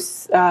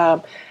shoes.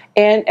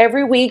 And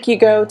every week you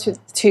go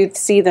to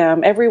see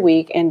them every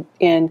week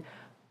in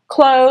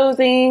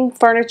clothing,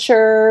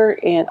 furniture,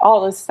 and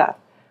all this stuff.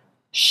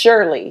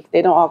 Surely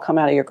they don't all come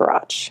out of your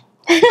garage.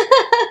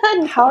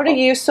 How do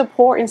you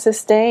support and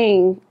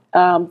sustain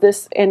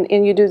this? And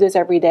you do this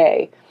every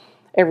day,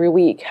 every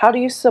week. How do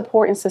you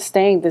support and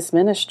sustain this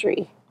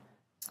ministry?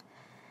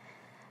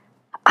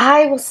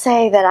 I will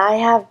say that I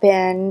have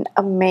been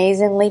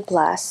amazingly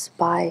blessed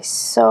by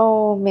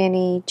so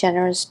many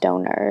generous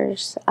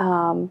donors.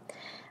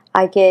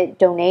 I get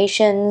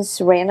donations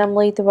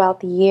randomly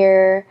throughout the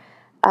year.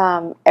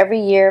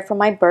 Every year for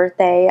my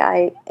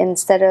birthday,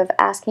 instead of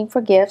asking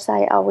for gifts,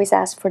 I always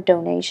ask for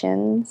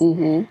donations.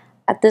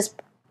 At this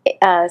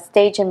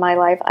stage in my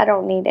life, I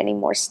don't need any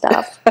more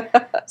stuff.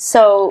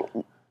 So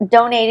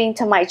donating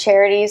to my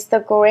charity is the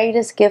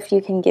greatest gift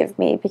you can give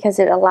me, because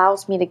it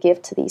allows me to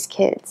give to these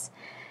kids.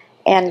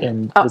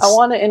 And I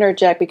want to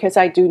interject, because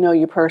I do know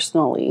you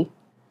personally,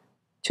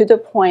 to the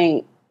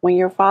point when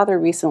your father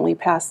recently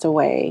passed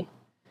away.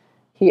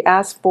 They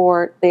asked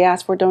for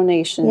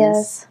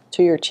donations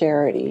to your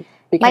charity.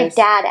 My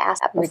dad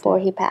asked that before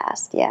he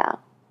passed,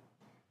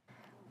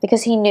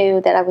 because he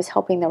knew that I was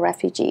helping the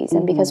refugees,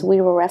 and because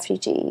we were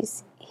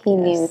refugees, he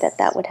knew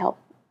that would help.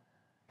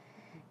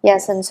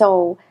 Yes, and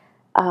so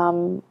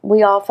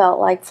we all felt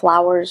like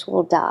flowers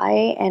will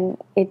die,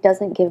 and it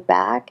doesn't give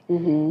back.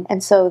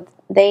 And so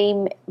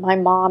my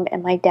mom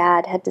and my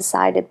dad had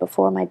decided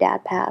before my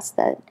dad passed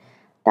that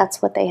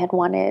that's what they had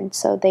wanted.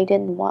 So they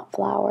didn't want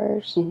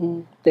flowers.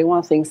 They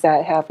want things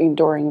that have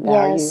enduring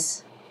value.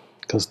 Yes.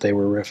 Because they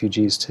were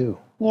refugees too.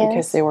 Yes.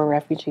 Because they were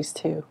refugees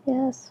too.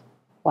 Yes.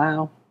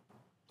 Wow.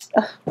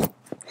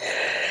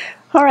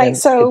 All right. And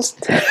so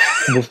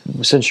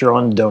since you're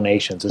on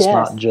donations, it's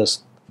not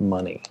just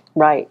money.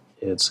 Right.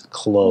 It's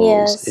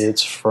clothes,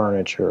 it's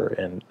furniture,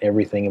 and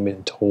everything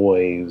in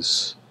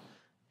toys,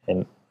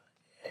 and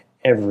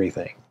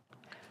everything.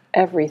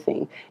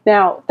 Everything.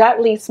 Now,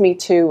 that leads me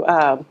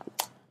to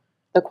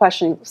the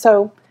question.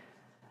 So,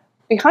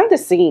 behind the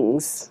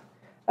scenes,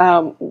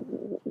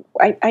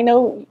 I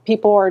know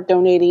people are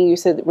donating. You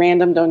said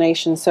random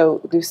donations.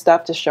 So, do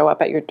stuff to show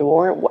up at your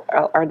door?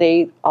 Are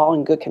they all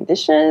in good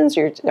conditions?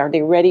 Are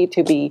they ready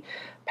to be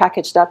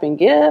packaged up and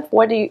gift?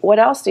 What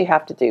else do you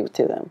have to do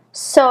to them?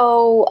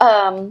 So,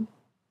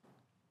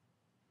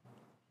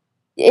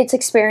 it's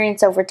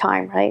experience over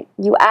time, right?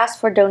 You ask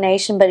for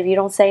donation, but if you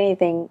don't say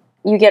anything,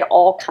 you get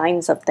all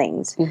kinds of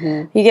things.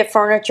 You get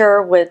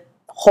furniture with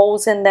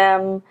holes in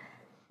them.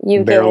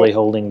 You barely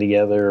holding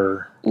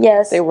together.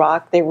 Yes. They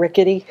rock. They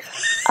rickety.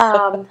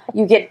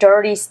 You get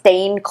dirty,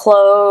 stained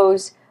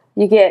clothes.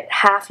 You get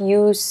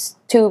half-used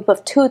tube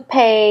of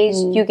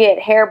toothpaste. You get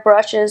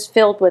hairbrushes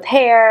filled with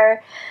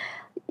hair.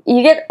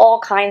 You get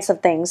all kinds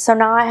of things. So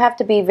now I have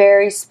to be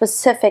very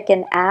specific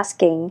in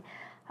asking,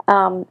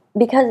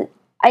 because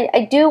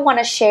I do want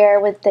to share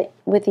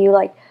with you,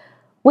 like,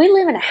 we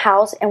live in a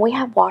house and we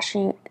have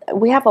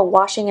a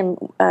washing and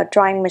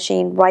drying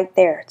machine right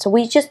there. So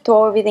we just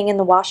throw everything in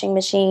the washing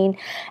machine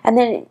and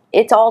then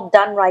it's all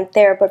done right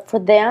there. But for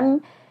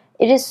them,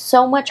 it is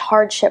so much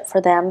hardship for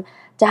them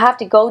to have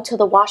to go to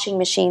the washing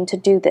machine to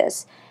do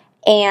this.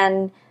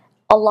 And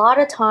a lot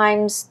of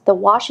times the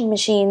washing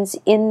machines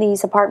in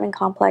these apartment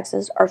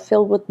complexes are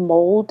filled with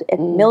mold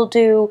and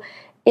mildew.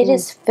 It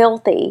is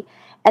filthy.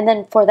 And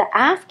then for the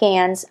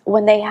Afghans,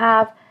 when they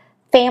have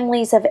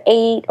families of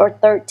 8 or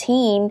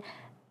 13,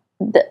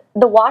 the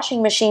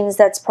washing machines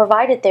that's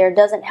provided there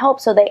doesn't help.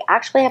 So they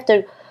actually have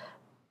to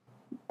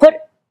put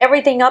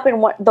everything up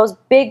in those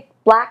big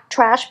black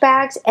trash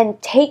bags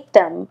and take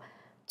them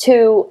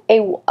to a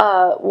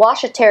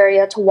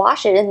washateria to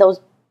wash it in those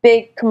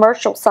big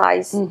commercial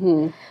size.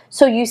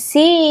 So you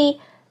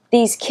see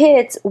these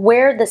kids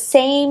wear the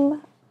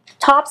same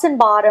tops and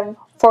bottom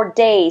for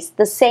days,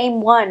 the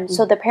same one,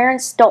 so the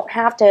parents don't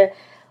have to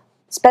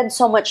spend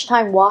so much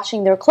time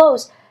washing their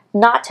clothes,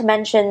 not to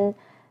mention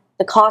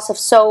the cost of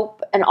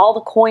soap and all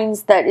the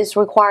coins that is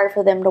required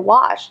for them to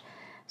wash.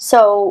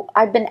 So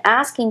I've been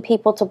asking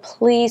people to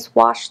please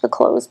wash the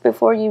clothes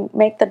before you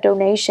make the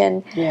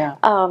donation. Yeah.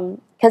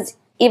 Because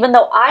even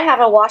though I have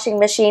a washing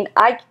machine,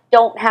 I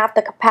don't have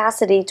the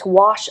capacity to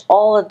wash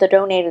all of the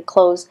donated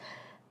clothes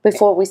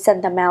before we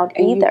send them out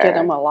and either. You get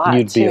them a lot,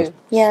 You'd be too.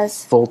 a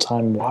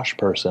full-time wash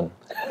person.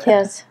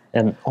 Yes.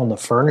 And on the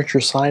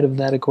furniture side of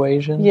that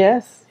equation,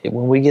 yes,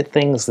 when we get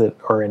things that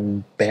are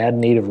in bad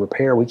need of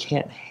repair, we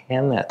can't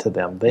hand that to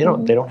them. They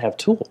don't have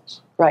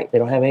tools. Right. They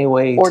don't have any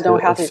way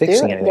of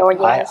fixing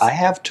anything. I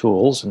have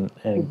tools and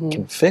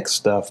can fix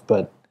stuff,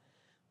 but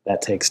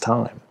that takes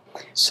time.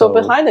 So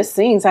behind the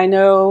scenes, I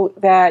know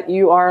that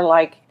you are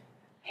like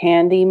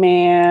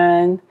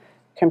handyman,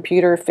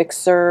 computer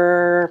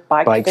fixer,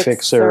 bike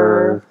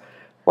fixer.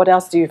 What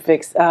else do you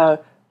fix?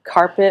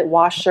 Carpet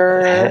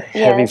washer,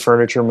 heavy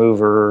furniture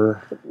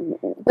mover,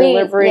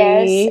 delivery.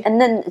 Yes,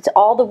 and then it's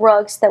all the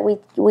rugs that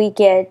we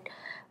get.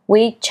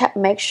 We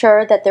make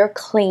sure that they're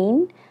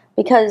clean,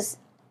 because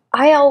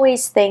I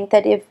always think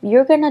that if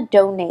you're going to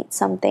donate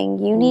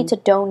something, you need to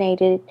donate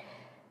it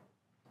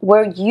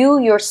where you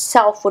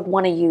yourself would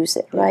want to use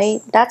it, right?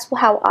 Yes. That's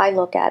how I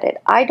look at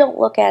it. I don't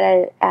look at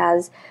it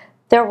as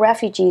they're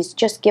refugees,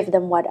 just give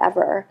them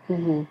whatever.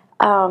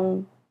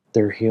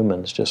 They're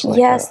humans just like us.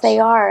 Yes, they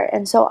are.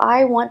 And so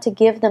I want to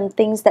give them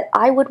things that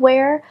I would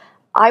wear,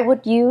 I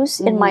would use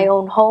in my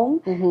own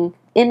home,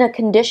 in a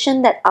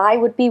condition that I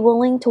would be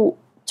willing to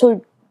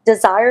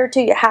desire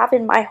to have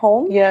in my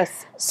home.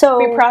 Yes. So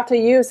be proud to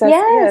use.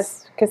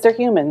 Yes, because they're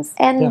humans.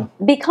 And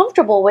be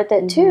comfortable with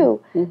it too.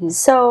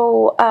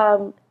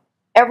 So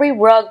every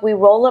rug, we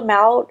roll them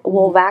out,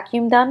 we'll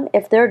vacuum them.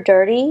 If they're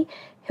dirty,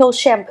 he'll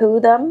shampoo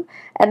them,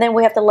 and then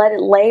we have to let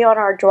it lay on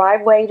our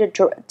driveway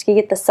to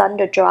get the sun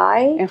to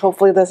dry. And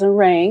hopefully it doesn't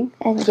rain.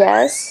 And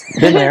yes.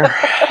 Been there.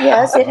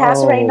 Yes, it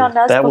has rained on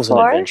us that before. That was an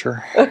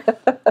adventure.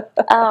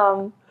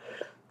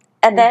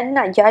 And then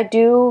I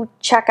do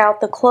check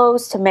out the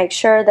clothes to make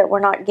sure that we're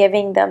not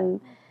giving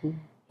them,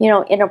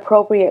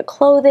 inappropriate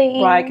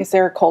clothing. Right, because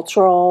they're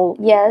cultural.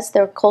 Yes,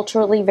 they're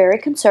culturally very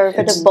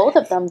conservative, both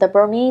of them, the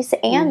Burmese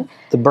and...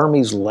 The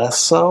Burmese less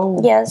so.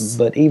 Yes.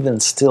 But even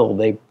still,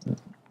 they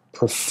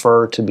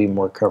prefer to be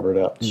more covered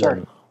up.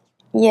 Sure.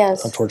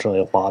 Yes.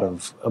 Unfortunately, a lot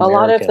of Americans, a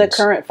lot of the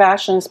current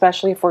fashion,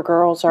 especially for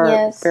girls,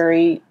 are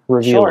very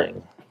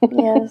revealing. Short.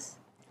 Yes.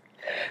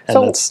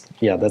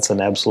 And that's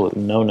an absolute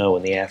no-no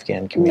in the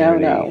Afghan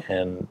community. No.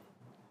 And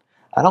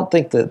I don't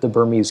think that the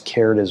Burmese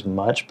cared as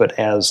much, but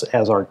as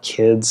our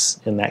kids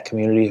in that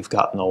community have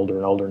gotten older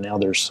and older now,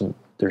 there's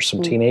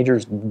some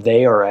teenagers,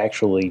 they are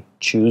actually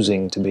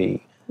choosing to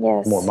be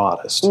more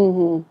modest.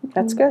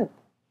 That's good.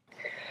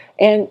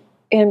 And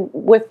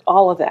with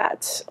all of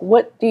that,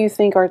 what do you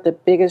think are the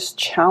biggest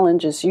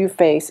challenges you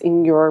face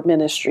in your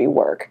ministry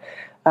work,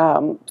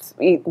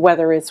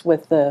 whether it's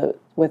with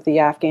the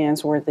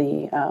Afghans or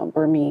the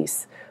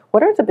Burmese?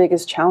 What are the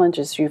biggest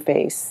challenges you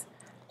face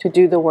to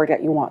do the work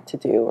that you want to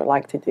do or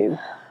like to do?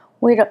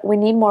 We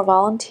need more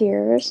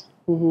volunteers,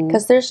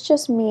 because there's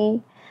just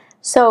me.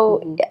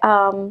 So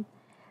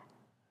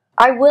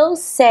I will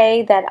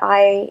say that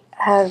I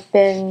have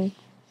been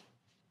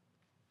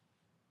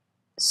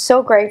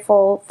so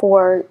grateful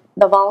for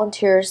the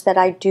volunteers that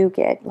I do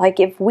get. Like,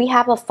 if we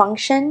have a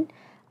function,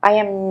 I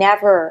am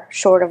never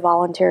short of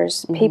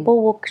volunteers.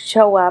 People will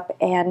show up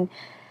and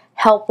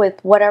help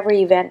with whatever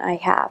event I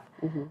have.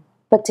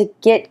 But to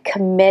get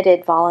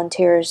committed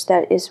volunteers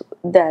that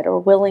are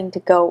willing to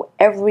go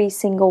every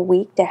single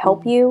week to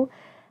help you,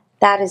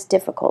 that is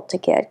difficult to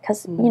get,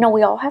 because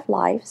we all have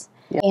lives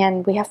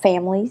and we have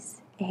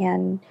families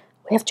and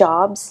we have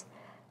jobs.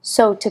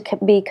 So to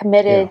be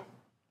committed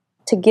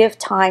to give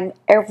time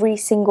every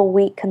single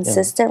week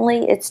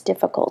consistently, it's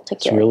difficult to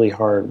get. It's really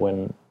hard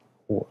when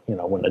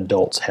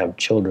adults have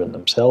children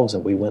themselves,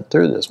 and we went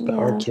through this, but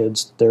our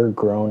kids, they're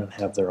grown and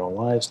have their own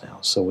lives now,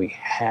 so we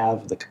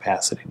have the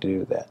capacity to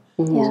do that.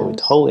 So we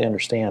totally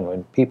understand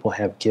when people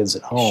have kids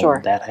at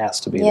home, that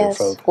has to be their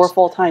focus. Or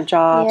full-time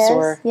jobs.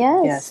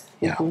 Yes.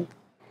 Yeah. We're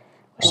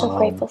so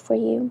grateful for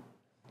you.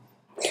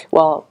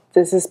 Well,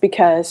 this is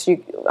because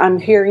I'm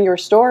hearing your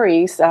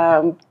stories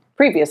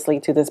previously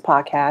to this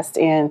podcast,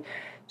 and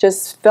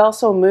just felt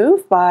so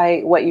moved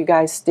by what you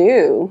guys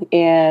do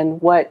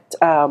and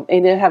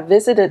and then have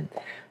had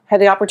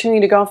the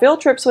opportunity to go on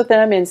field trips with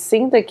them and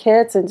seen the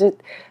kids, and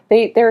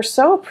they're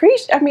so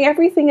appreciative. I mean,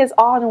 everything is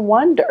awe and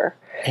wonder.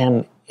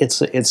 And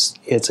it's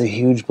a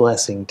huge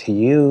blessing to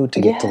you to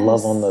get to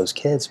love on those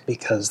kids,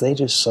 because they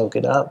just soak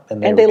it up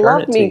and they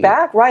love me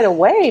back right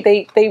away.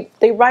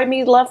 They write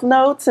me love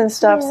notes and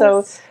stuff.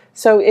 Yes.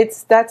 So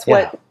that's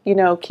what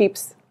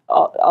keeps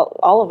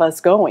all of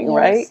us going,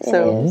 right?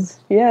 So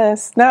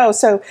yes, no.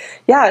 So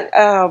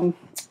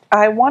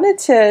I wanted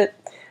to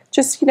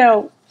just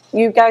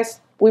you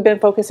guys. We've been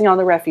focusing on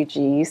the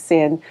refugees,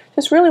 and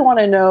just really want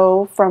to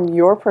know from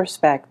your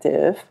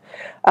perspective,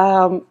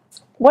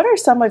 what are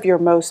some of your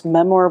most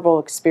memorable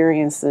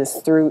experiences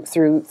through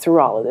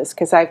all of this?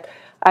 Because I've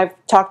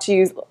talked to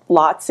you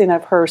lots, and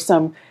I've heard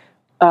some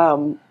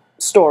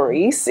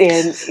stories,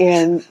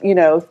 and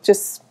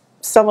just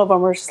some of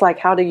them are just like,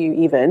 how do you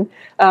even?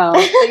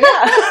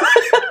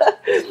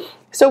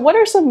 So, what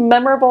are some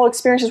memorable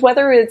experiences,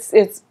 whether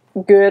it's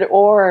good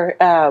or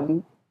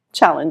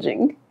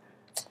challenging?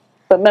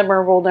 But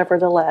memorable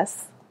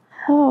nevertheless.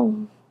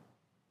 Maybe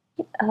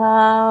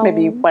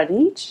one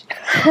each.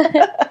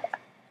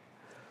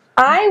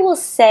 I will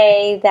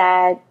say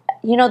that,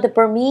 the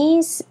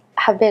Burmese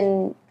have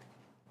been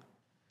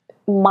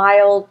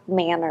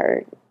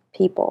mild-mannered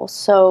people.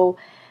 So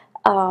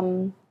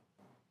from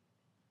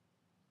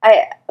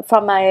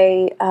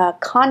a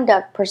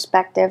conduct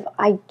perspective,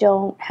 I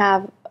don't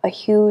have a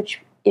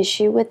huge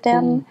issue with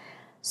them.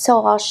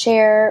 So I'll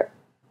share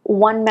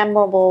one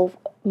memorable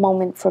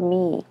moment for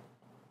me.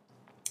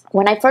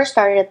 When I first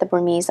started at the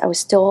Burmese, I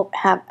still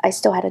had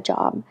a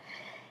job,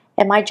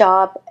 and my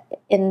job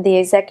in the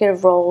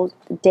executive role,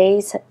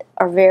 days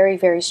are very,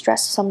 very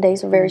stressful. Some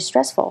days are very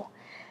stressful.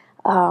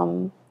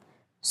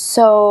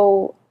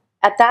 So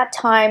at that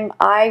time,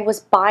 I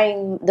was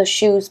buying the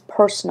shoes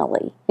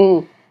personally,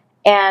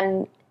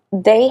 and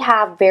they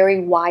have very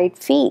wide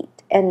feet,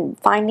 and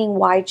finding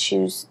wide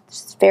shoes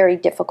is very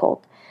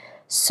difficult.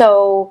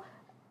 So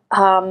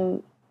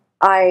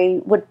I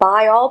would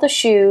buy all the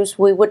shoes,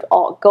 we would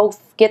all go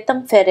get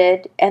them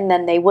fitted, and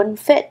then they wouldn't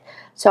fit.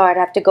 So I'd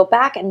have to go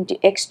back and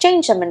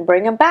exchange them and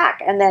bring them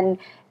back. And then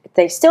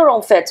they still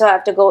don't fit, so I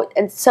have to go.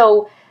 And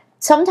so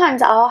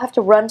sometimes I'll have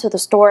to run to the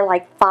store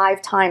like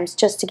 5 times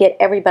just to get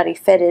everybody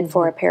fitted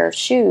for a pair of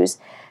shoes.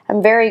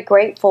 I'm very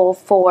grateful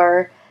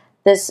for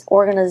this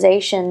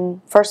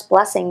organization, First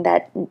Blessing,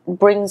 that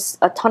brings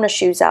a ton of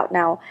shoes out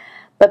now.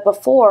 But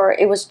before,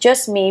 it was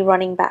just me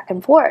running back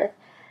and forth.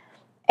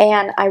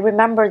 And I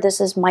remember this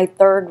is my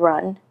 3rd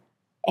run,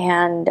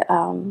 and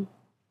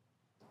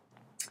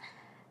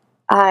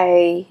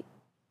I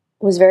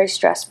was very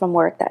stressed from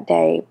work that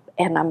day.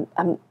 And I'm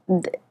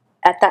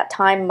at that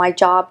time, my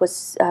job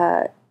is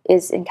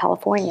in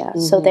California,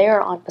 so they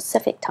are on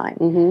Pacific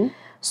time.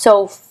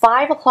 So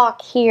 5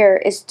 o'clock here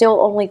is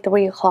still only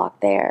 3 o'clock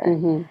there,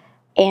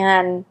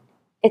 and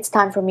it's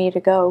time for me to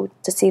go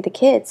to see the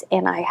kids.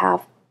 And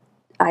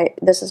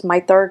this is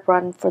my 3rd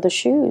run for the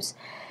shoes.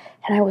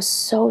 And I was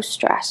so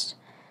stressed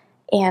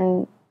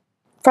and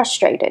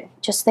frustrated,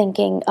 just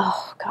thinking,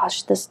 oh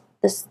gosh, this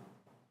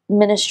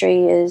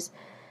ministry is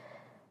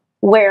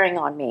wearing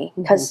on me,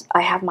 because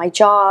I have my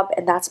job,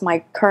 and that's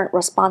my current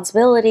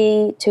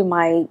responsibility to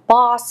my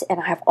boss, and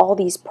I have all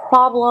these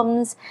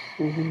problems.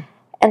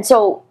 And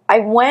so I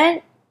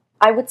went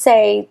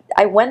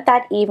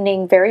that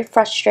evening very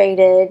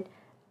frustrated,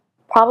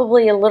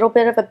 probably a little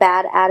bit of a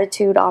bad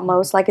attitude,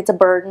 almost like it's a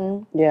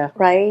burden,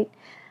 right?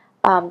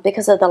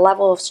 Because of the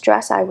level of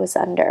stress I was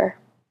under.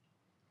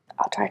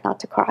 I'll try not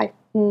to cry.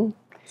 And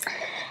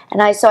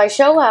so I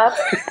show up,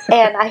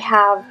 and I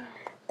have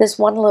this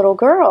one little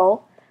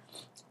girl,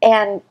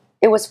 and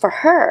it was for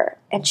her.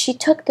 And she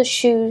took the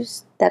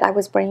shoes that I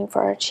was bringing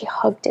for her, and she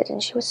hugged it,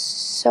 and she was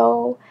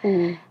so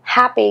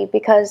happy,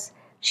 because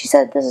she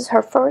said this is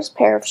her first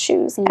pair of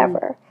shoes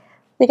ever.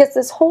 Because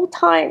this whole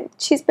time,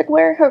 she's been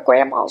wearing her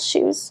grandma's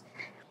shoes.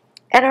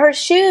 And her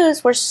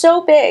shoes were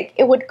so big,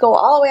 it would go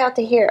all the way out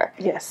to here.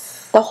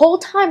 Yes. The whole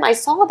time I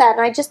saw that,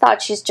 and I just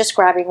thought she's just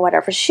grabbing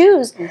whatever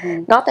shoes.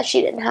 Not that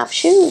she didn't have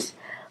shoes.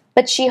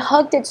 But she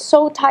hugged it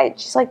so tight.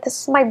 She's like,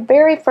 this is my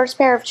very first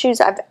pair of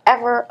shoes I've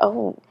ever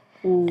owned.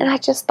 And I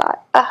just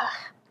thought,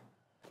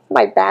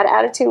 my bad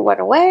attitude went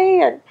away.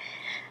 And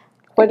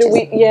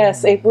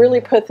yes, it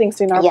really put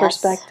things in our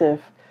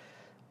perspective.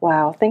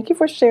 Wow. Thank you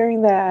for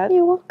sharing that.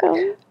 You're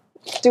welcome.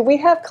 Do we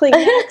have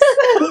Kleenex?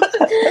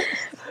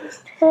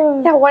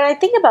 Yeah, when I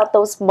think about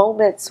those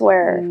moments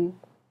where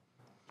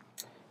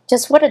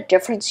just what a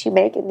difference you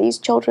make in these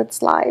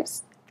children's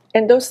lives.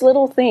 And those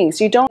little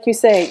things, you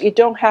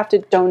don't have to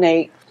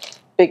donate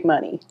big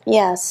money.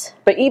 Yes.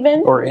 But even...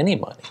 Or any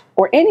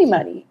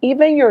money.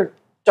 Even your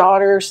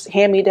daughter's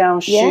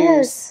hand-me-down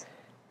shoes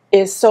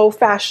is so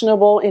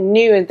fashionable and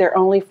new, and their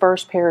only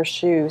first pair of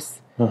shoes.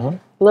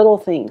 Little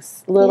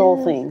things.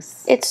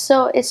 It's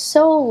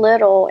so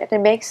little, and it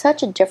makes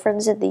such a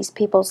difference in these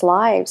people's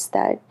lives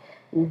that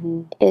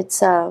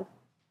it's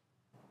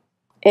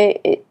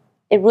it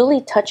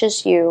really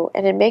touches you,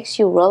 and it makes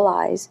you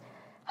realize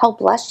how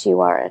blessed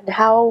you are and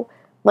how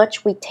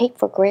much we take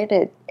for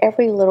granted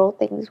every little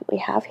things we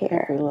have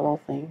here. Every little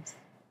things.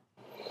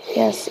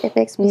 Yes, it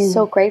makes me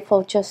so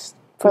grateful just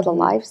for the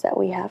lives that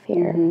we have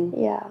here.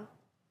 Yeah.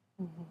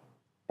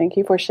 Thank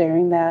you for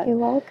sharing that. You're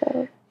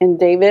welcome. And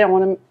David,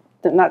 I'm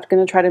not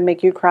going to try to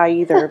make you cry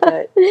either,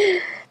 but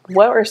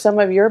what are some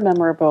of your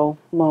memorable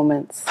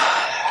moments?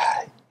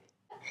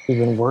 We've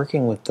been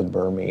working with the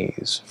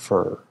Burmese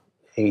for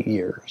 8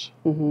 years.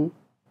 And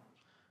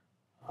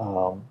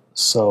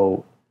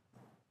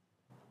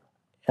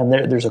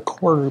there's a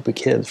core group of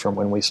kids from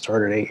when we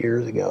started 8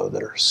 years ago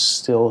that are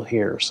still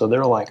here. So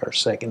they're like our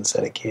second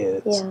set of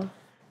kids. Yeah.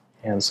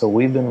 And so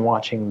we've been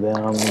watching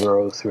them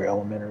grow through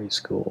elementary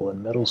school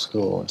and middle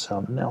school,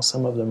 and now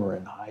some of them are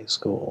in high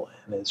school,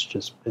 and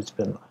it's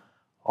been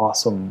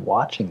awesome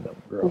watching them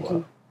grow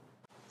up.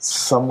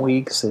 Some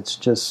weeks it's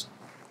just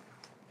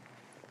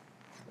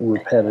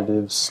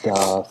repetitive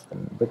stuff,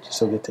 but you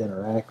still get to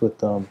interact with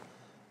them.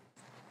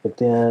 But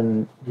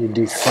then you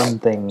do fun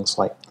things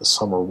like the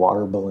summer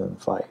water balloon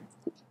fight,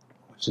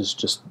 which is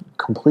just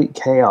complete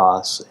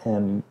chaos,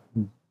 and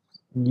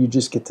you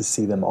just get to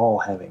see them all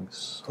having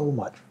so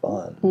much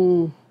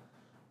fun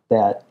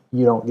that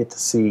you don't get to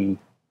see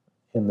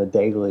in the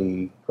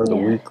daily or the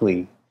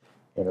weekly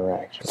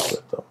interactions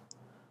with them.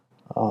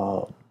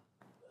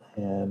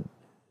 And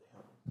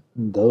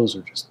those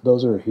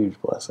are a huge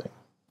blessing.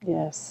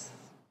 Yes.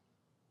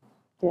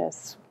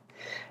 Yes.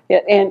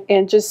 Yeah,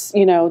 and just,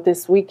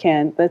 this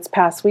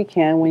past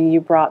weekend when you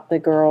brought the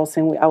girls,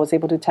 and I was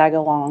able to tag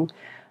along,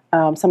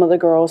 some of the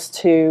girls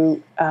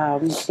to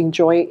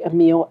enjoy a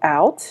meal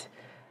out.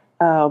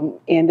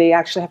 And they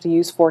actually have to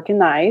use fork and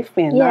knife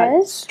and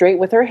not straight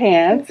with their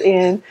hands,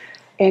 and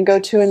go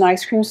to an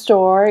ice cream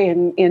store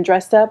and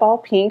dressed up all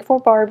pink for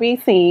Barbie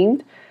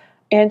themed,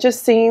 and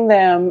just seeing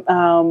them.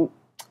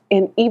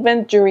 And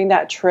even during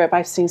that trip,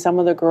 I've seen some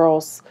of the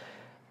girls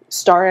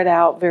started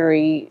out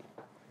very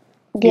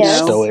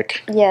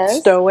stoic. Yes.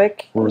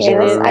 Stoic.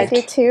 Reserved. I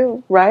do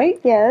too. Right?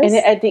 Yes. And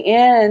at the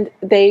end,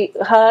 they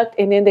hugged,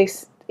 and then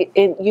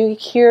you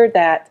hear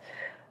that,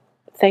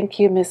 "Thank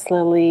you, Miss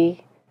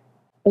Lily."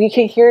 You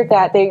can hear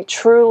that they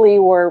truly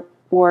were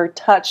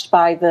touched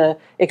by the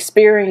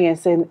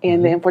experience, and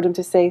then for them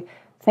to say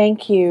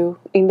thank you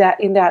in that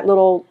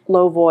little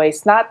low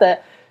voice, not the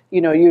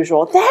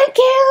usual "thank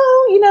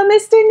you,"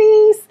 Miss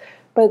Denise,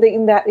 but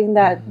in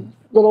that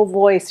little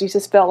voice, you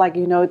just felt like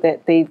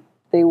that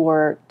they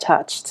were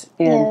touched.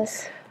 And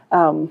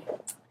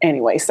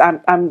anyways,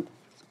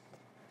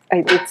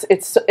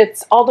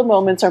 it's all the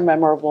moments are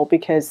memorable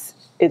because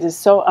it is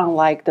so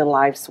unlike the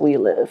lives we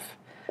live,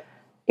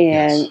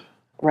 and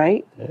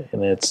right?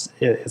 And it's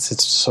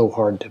so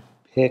hard to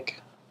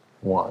pick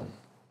one.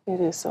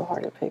 It is so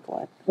hard to pick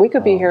one. We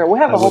could be here. We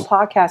have a whole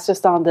podcast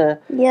just on the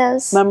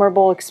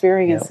memorable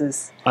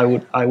experiences. I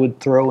would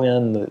throw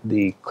in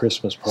the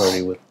Christmas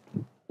party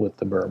with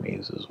the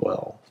Burmese as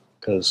well,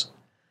 because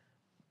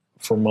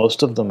for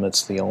most of them,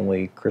 it's the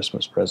only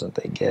Christmas present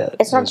they get.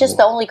 It's not just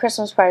the only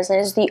Christmas present;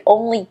 it's the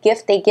only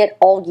gift they get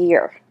all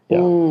year. Yeah,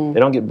 they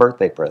don't get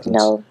birthday presents.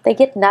 No, they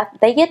get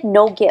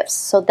no gifts.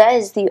 So that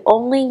is the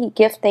only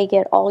gift they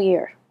get all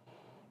year.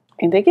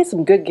 And they get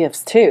some good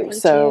gifts too. They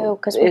do,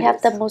 because we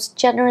have the most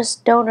generous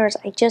donors.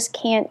 I just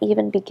can't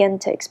even begin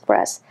to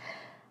express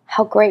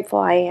how grateful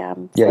I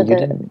am. You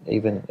didn't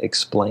even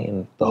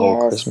explain the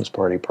whole Christmas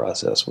party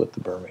process with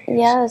the Burmese.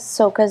 Yes,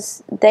 so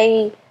because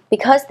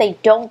they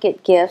don't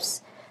get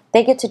gifts,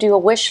 they get to do a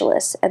wish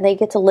list, and they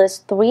get to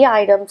list 3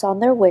 items on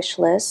their wish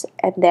list,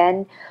 and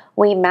then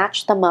we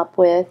match them up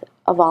with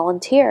a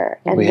volunteer.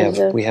 And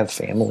we have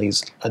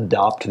families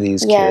adopt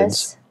these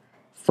kids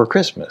for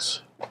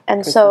Christmas.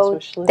 And so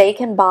they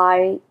can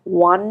buy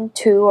 1,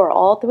 2, or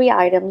all 3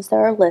 items that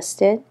are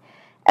listed,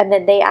 and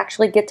then they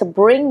actually get to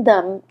bring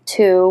them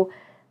to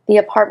the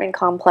apartment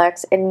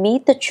complex and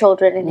meet the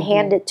children and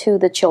hand it to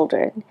the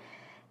children.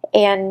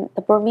 And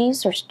the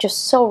Burmese are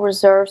just so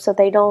reserved, so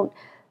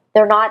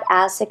they're not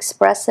as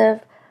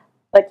expressive.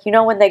 But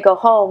when they go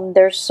home,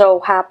 they're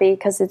so happy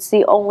because it's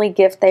the only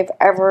gift they've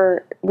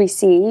ever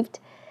received.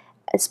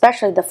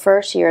 Especially the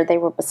first year, they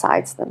were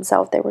besides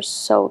themselves. They were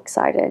so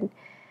excited.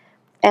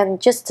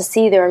 And just to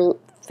see their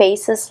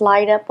faces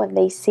light up when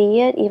they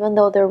see it, even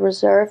though they're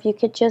reserved, you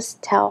could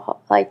just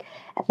tell. And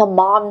the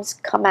moms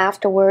come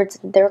afterwards,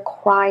 and they're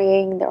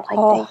crying. They're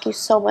like, "Thank you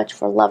so much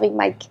for loving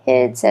my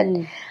kids."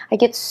 And I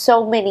get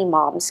so many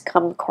moms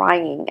come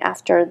crying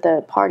after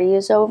the party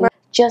is over,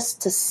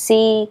 just to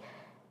see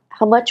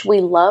how much we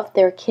love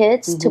their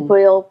kids, to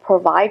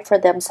provide for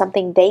them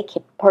something they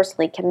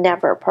personally can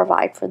never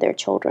provide for their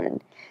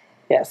children.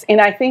 Yes,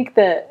 and I think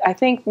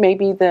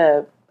maybe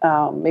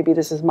maybe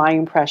this is my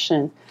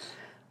impression.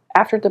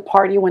 After the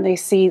party, when they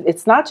see,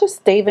 it's not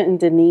just David and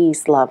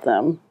Denise love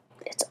them.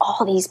 It's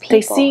all these people.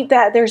 They see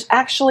that there's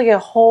actually a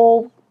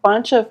whole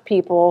bunch of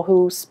people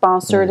who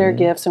sponsor their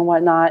gifts and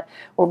whatnot,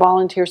 or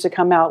volunteers to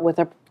come out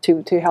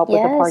to help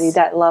with the party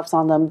that loves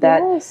on them.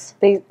 That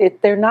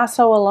they're not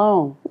so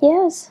alone.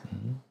 Yes,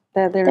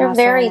 That they're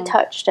very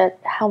touched at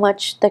how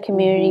much the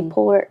community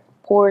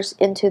pours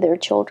into their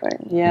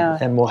children. Yeah.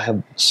 And we'll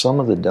have some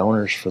of the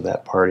donors for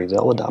that party.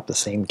 They'll adopt the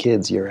same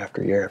kids year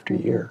after year after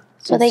year.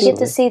 So they get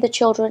to see the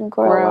children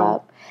grow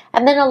up.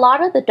 And then a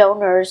lot of the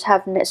donors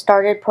have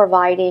started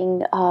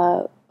providing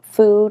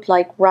food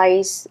like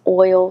rice,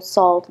 oil,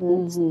 salt,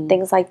 and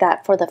things like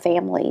that for the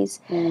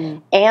families.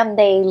 And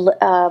they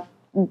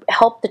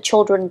help the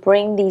children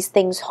bring these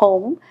things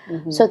home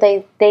so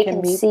they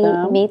can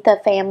meet the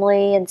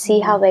family and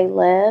see how they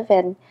live.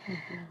 And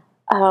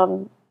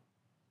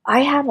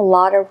I have a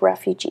lot of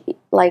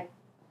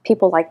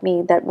people like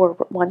me that were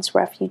once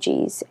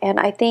refugees. And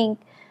I think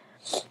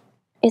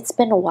it's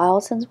been a while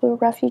since we were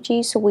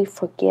refugees, so we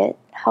forget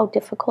how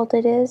difficult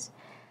it is.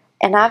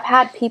 And I've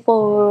had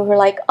people who are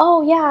like,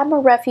 oh, yeah, I'm a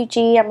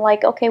refugee. I'm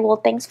like, okay, well,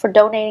 thanks for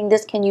donating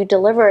this. Can you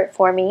deliver it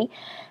for me?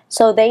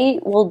 So they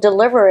will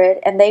deliver it,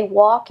 and they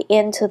walk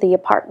into the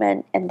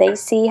apartment, and they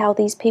see how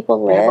these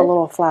people live. They have a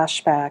little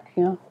flashback,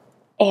 yeah.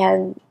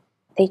 And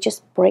they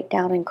just break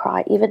down and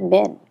cry. Even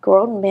men,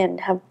 grown men,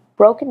 have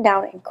broken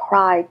down and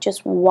cried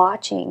just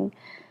watching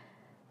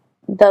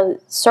the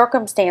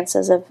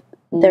circumstances of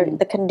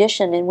the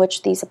condition in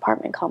which these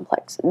apartment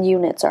complex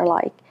units are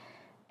like.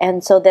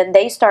 And so then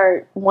they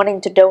start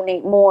wanting to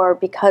donate more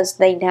because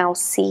they now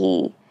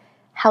see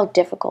how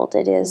difficult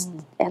it is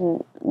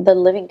and the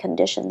living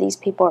condition these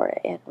people are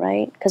in,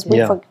 right? Because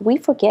we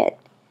forget.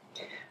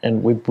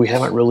 And we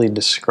haven't really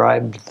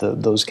described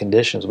those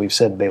conditions. We've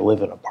said they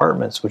live in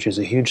apartments, which is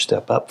a huge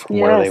step up from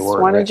where they were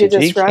in refugee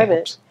camps. Why don't you describe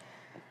it?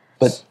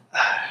 But,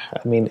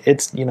 I mean,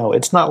 it's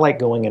not like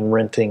going and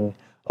renting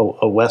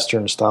a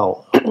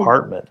Western-style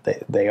apartment.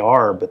 They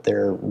are, but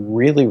they're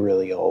really,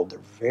 really old. They're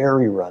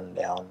very run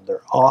down.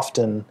 They're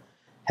often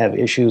have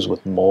issues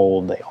with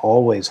mold. They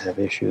always have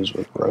issues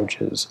with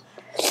roaches.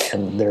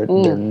 And they're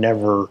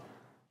never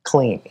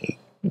clean.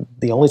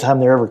 The only time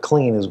they're ever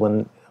clean is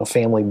when a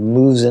family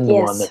moves into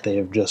one that they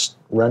have just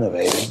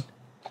renovated.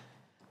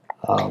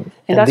 And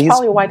that's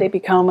probably why they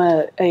become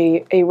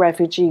a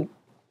refugee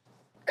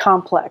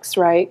complex,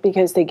 right?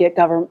 Because they get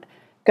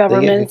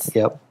governments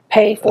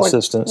pay for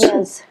assistance.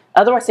 Yes.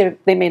 Otherwise,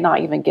 they may not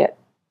even get.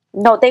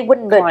 No, they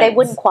wouldn't. They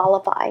wouldn't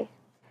qualify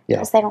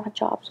because they don't have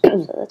jobs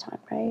most of the time,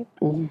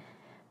 right?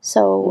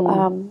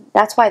 So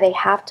that's why they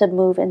have to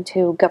move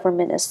into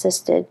government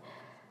assisted.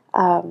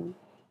 And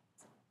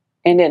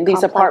then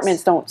these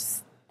apartments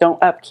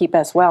don't upkeep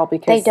as well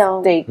because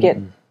they get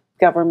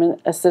government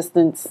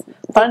assistance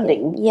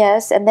funding.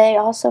 Yes, and they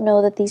also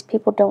know that these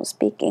people don't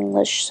speak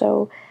English,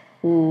 so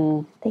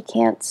they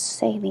can't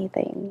say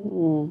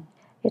anything.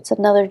 It's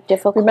another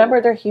difficult. Remember,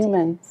 they're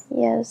humans.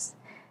 Yes,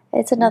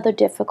 it's another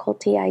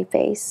difficulty I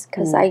face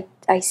because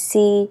I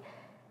see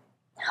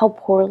how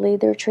poorly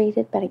they're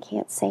treated, but I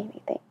can't say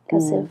anything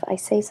because if I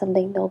say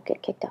something, they'll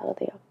get kicked out of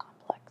the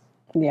complex.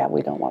 Yeah,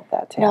 we don't want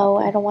that to happen. No,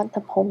 I don't want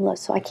them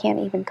homeless, so I can't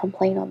even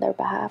complain on their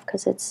behalf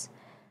because it's.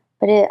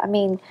 But I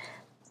mean,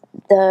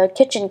 the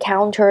kitchen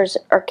counters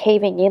are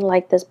caving in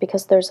like this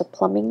because there's a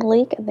plumbing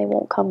leak and they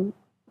won't come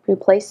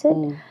replace it.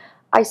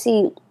 I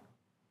see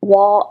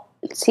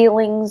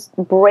ceilings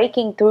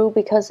breaking through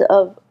because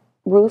of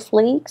roof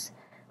leaks.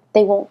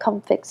 They won't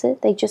come fix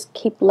it. They just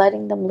keep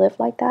letting them live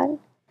like that.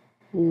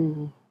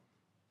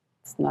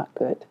 It's not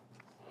good.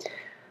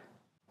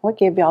 What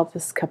gave y'all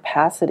this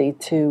capacity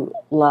to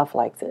love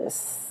like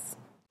this?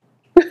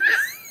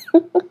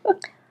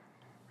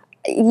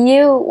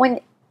 When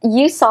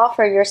you saw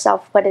for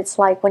yourself what it's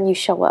like when you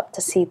show up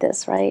to see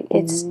this, right?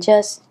 It's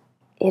just,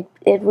 it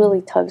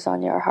really tugs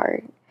on your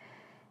heart.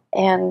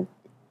 And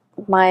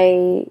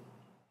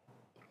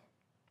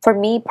for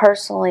me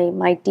personally,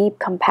 my deep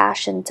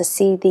compassion to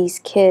see these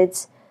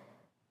kids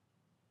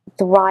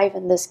thrive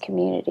in this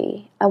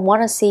community. I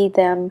want to see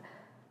them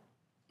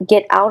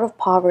get out of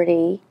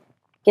poverty,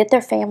 get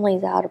their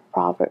families out of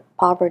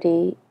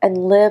poverty, and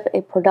live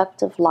a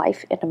productive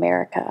life in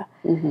America.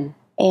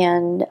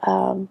 And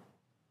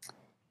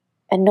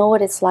know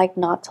what it's like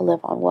not to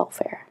live on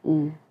welfare.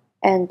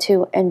 And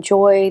to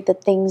enjoy the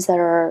things that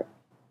are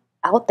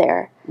out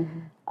there.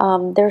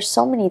 There's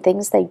so many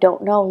things they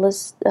don't know.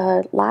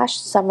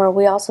 Last summer,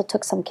 we also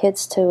took some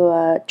kids to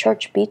a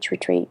church beach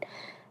retreat.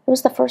 It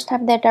was the first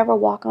time they'd ever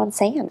walk on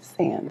sand.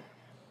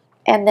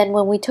 And then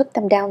when we took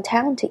them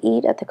downtown to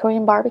eat at the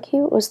Korean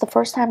barbecue, it was the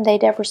first time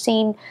they'd ever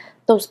seen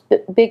those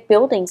big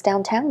buildings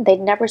downtown. They'd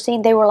never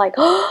seen. They were like,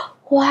 oh,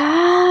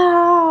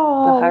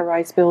 wow. The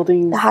high-rise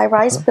buildings. The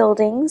high-rise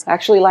buildings.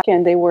 Actually,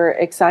 and they were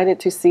excited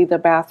to see the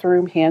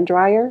bathroom hand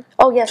dryer.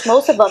 Oh, yes,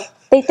 most of them.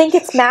 They think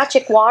it's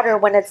magic water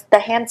when it's the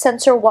hand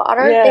sensor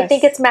water. They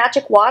think it's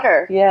magic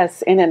water.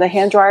 Yes, and then the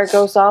hand dryer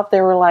goes off.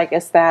 They were like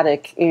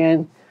ecstatic,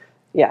 and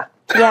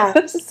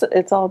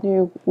it's all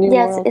new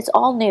yes, world. It's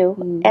all new,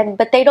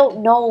 but they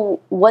don't know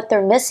what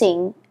they're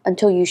missing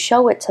until you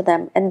show it to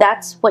them, and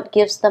that's what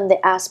gives them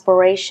the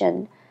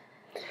aspiration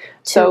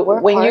to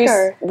work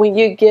harder. When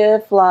you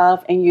give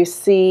love and you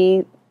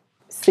see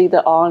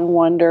the awe and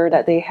wonder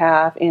that they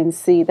have, and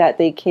see that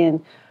they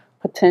can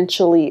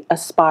potentially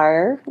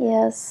aspire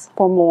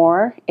for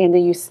more, and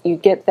then you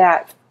get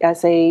that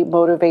as a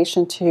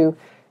motivation to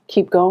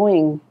keep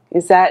going.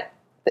 Is that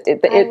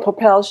it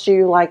propels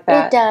you like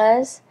that. It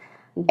does.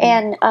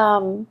 And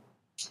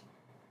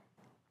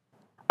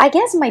I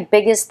guess my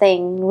biggest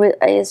thing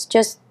is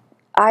just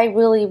I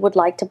really would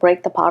like to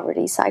break the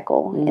poverty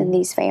cycle in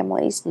these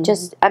families.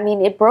 Just, I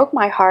mean, it broke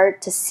my heart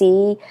to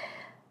see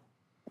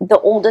the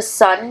oldest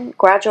son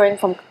graduating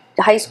from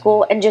high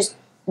school and just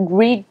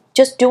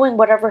doing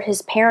whatever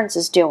his parents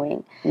is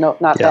doing. No,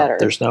 not better.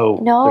 There's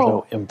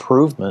no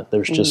improvement.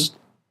 There's just.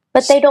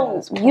 But you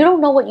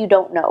don't know what you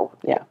don't know.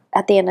 Yeah.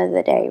 At the end of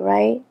the day,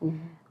 right?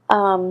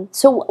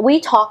 So we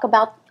talk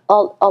about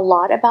a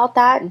lot about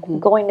that,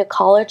 going to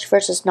college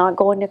versus not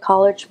going to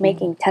college,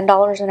 making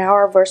 $10 an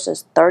hour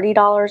versus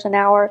 $30 an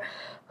hour.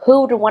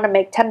 Who would want to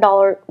make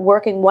 $10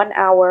 working 1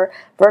 hour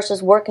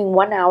versus working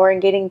 1 hour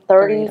and getting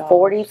 $30,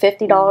 $40,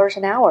 $50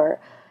 an hour?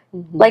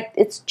 Like,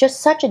 it's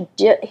just such a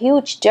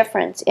huge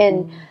difference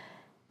in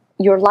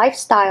your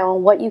lifestyle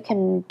and what you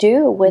can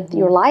do with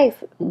your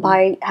life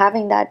by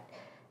having that.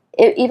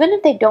 Even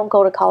if they don't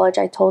go to college,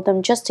 I told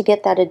them just to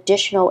get that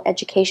additional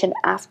education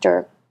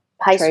after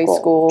trade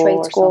school,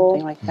 or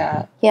something like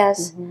that.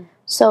 Yes.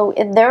 So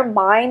in their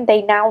mind,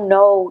 they now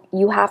know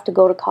you have to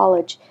go to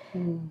college.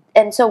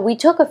 And so we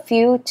took a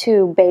few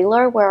to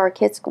Baylor, where our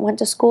kids went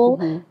to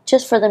school,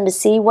 just for them to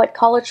see what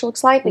college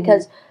looks like,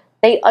 because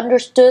they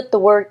understood the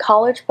word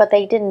college, but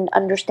they didn't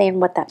understand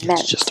what that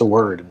meant. It's just a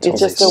word. It's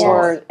just a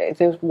word.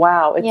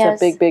 Wow, it's a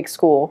big, big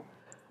school.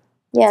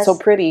 Yes. So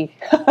pretty.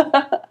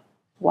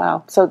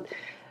 Wow. So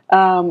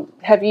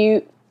have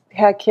you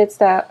had kids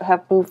that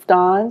have moved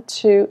on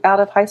out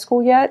of high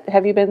school yet?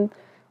 Have you been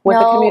with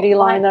the community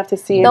long enough to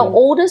see it? The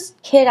oldest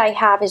kid I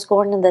have is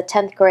going in the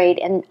 10th grade,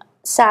 and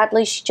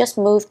sadly, she just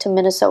moved to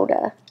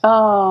Minnesota.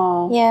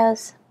 Oh.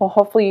 Yes. Well,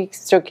 hopefully you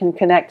still can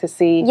connect to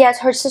see.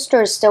 Yes, her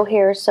sister is still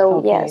here,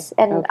 so yes.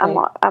 And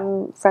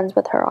I'm friends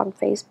with her on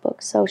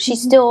Facebook, so she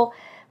still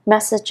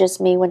messages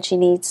me when she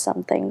needs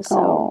something. So.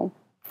 Oh.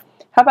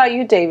 How about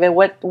you, David?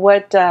 What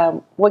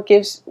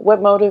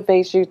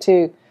motivates you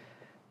to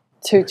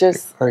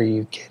just? Are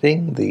you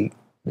kidding?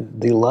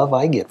 The love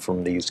I get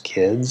from these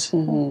kids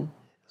is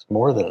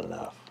more than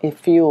enough. It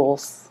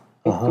fuels.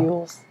 It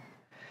fuels.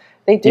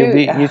 They do.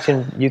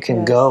 You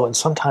can go, and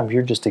sometimes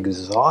you're just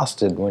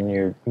exhausted when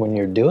you're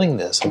doing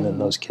this, and then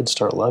those kids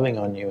start loving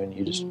on you, and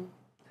you just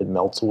it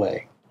melts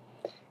away.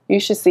 You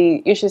should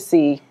see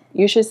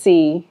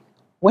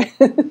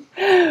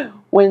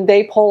when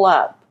they pull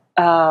up.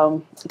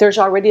 There's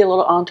already a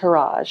little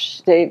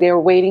entourage. They're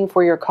waiting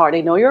for your car.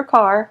 They know your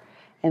car,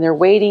 and they're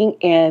waiting,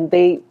 and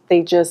they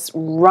just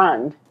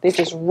run. They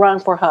just run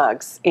for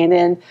hugs. And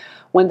then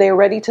when they're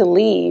ready to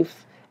leave,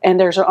 and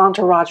there's an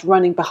entourage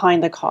running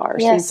behind the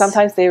cars. Yes. And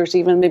sometimes there's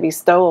even maybe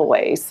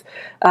stowaways.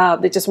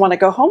 They just want to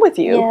go home with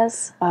you.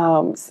 Yes.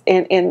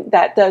 And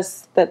that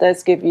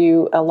does give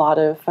you a lot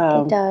of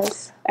it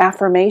does.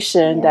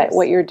 affirmation that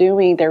what you're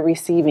doing, they're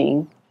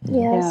receiving. Yes.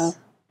 Yeah.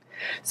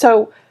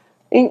 So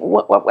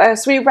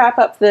as we wrap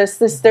up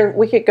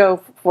we could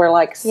go for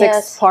like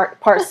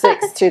part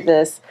 6 to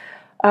this.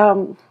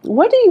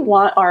 What do you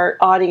want our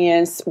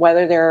audience,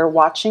 whether they're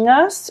watching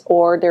us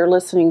or they're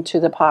listening to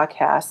the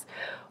podcast,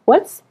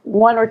 what's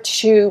 1 or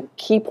 2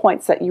 key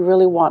points that you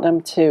really want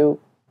them to,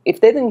 if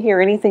they didn't hear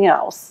anything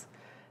else,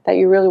 that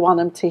you really want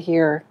them to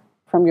hear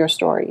from your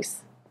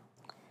stories?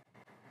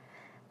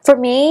 For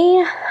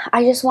me,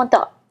 I just want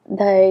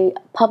the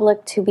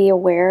public to be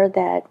aware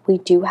that we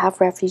do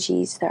have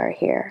refugees that are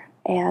here,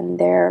 and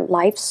their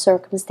life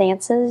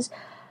circumstances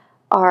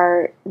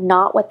are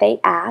not what they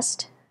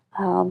asked.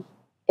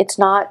 It's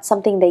not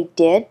something they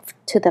did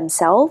to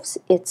themselves.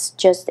 It's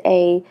just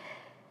a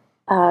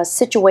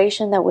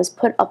situation that was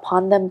put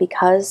upon them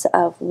because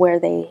of where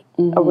they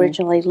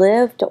originally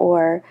lived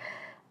or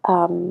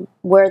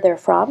where they're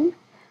from.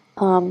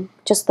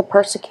 Just the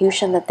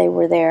persecution that they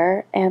were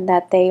there, and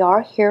that they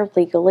are here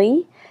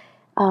legally,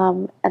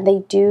 and they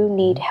do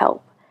need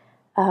help.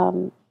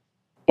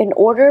 In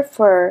order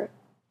for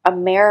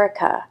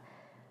America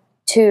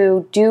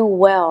to do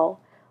well,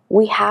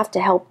 we have to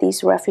help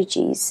these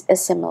refugees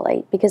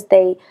assimilate, because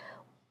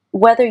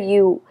whether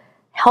you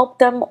help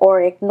them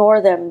or ignore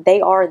them,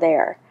 they are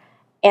there.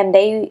 And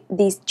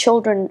these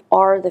children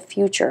are the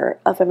future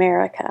of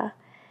America.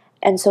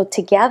 And so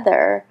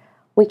together,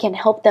 we can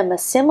help them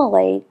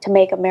assimilate to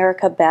make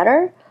America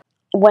better.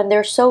 When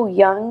they're so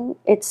young,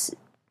 it's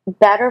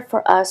better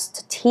for us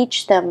to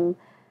teach them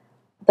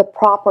the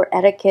proper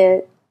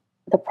etiquette,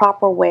 the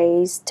proper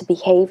ways to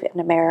behave in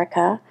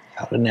America.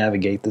 How to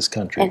navigate this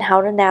country. And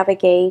how to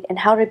navigate, and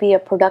how to be a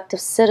productive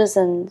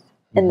citizen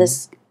in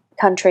this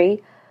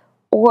country,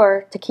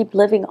 or to keep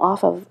living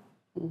off of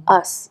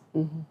us,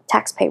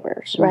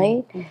 taxpayers,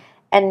 right?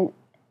 And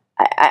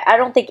I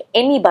don't think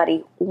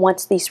anybody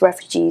wants these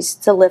refugees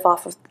to live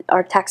off of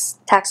our tax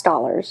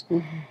dollars.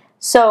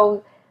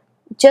 So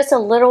just a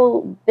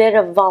little bit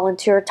of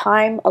volunteer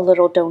time, a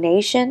little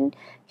donation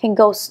can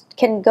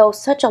go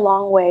such a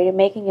long way to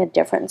making a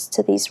difference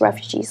to these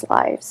refugees'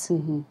 lives.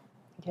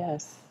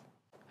 Yes.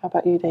 How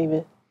about you,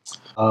 David?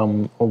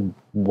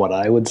 What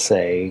I would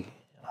say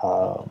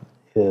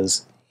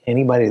is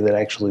anybody that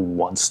actually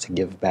wants to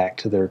give back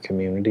to their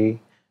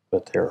community,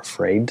 but they're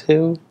afraid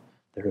to,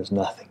 there is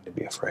nothing to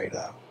be afraid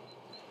of.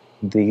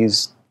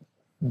 These,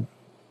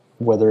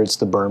 whether it's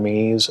the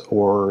Burmese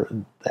or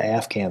the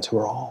Afghans,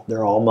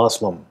 they're all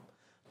Muslim.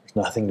 There's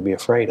nothing to be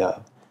afraid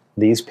of.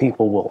 These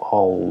people will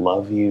all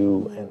love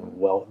you,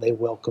 and they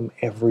welcome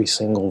every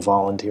single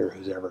volunteer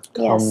who's ever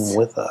come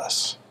with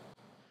us.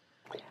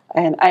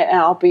 And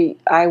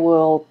I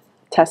will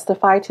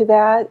testify to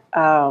that.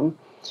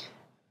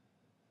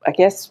 I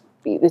guess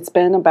it's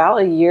been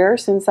about a year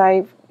since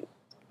I've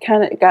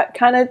kind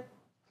of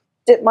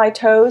dipped my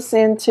toes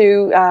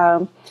into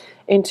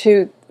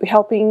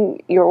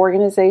helping your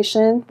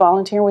organization,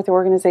 volunteering with your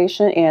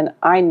organization, and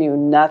I knew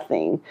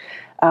nothing.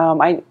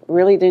 I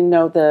really didn't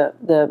know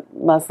the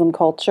Muslim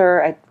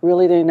culture. I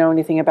really didn't know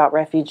anything about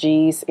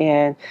refugees,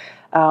 and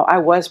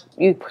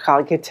you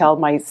probably could tell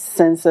my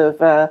sense of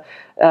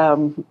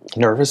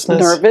nervousness.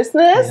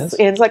 Yes.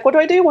 And it's like, what do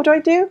I do? What do I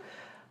do?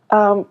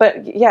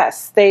 But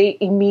yes, they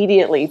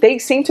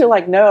seem to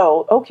like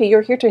know, okay,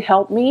 you're here to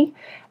help me,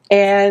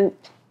 and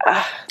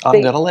I'm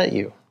going to let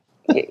you.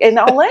 And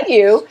I'll let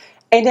you,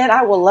 and then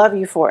I will love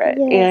you for it.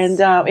 Yes.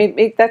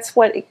 And that's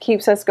what it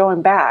keeps us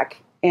going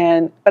back.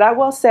 But I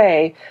will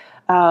say,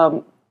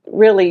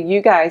 really,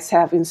 you guys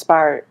have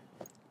inspired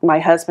my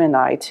husband and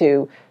I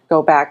to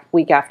go back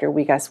week after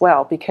week as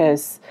well,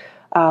 because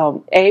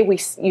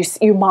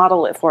you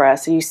model it for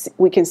us.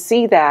 We can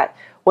see that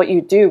what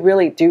you do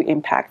really do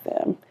impact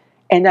them,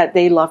 and that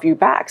they love you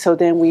back. So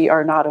then we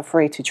are not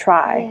afraid to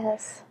try.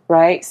 Yes.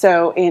 Right.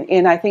 So,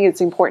 and I think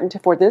it's important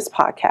for this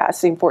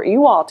podcast and for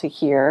you all to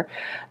hear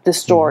the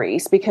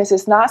stories, because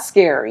it's not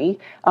scary.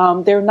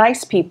 They're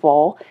nice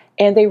people,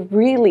 and they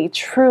really,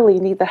 truly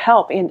need the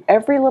help in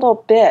every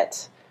little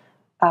bit.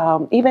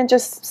 Even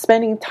just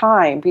spending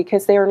time,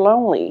 because they're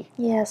lonely.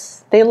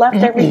 Yes. They left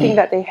everything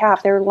that they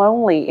have. They're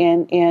lonely,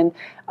 and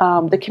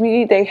the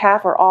community they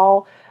have are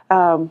all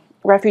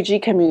refugee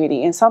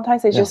community, and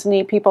sometimes they just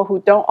need people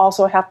who don't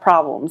also have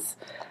problems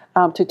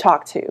to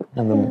talk to.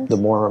 And the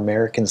more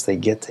Americans they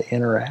get to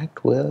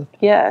interact with,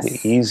 the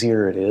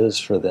easier it is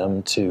for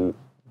them to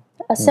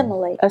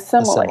assimilate.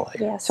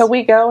 Yes. So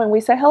we go and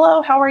we say,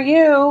 hello, how are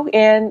you?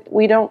 And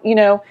we don't,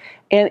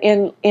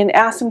 and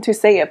ask them to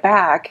say it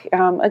back.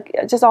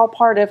 Just all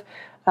part of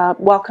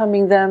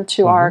welcoming them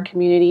to our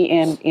community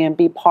and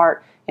be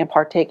part and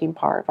partaking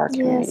part of our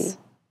community. Yes.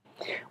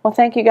 Well,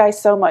 thank you guys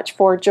so much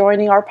for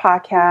joining our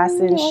podcast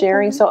and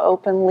sharing so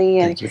openly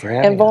and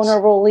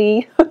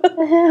vulnerably.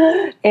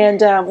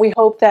 And we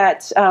hope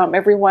that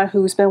everyone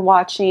who's been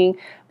watching,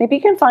 maybe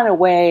you can find a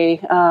way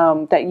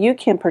that you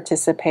can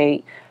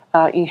participate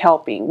in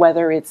helping,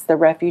 whether it's the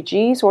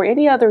refugees or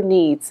any other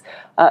needs.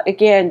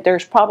 Again,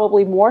 there's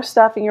probably more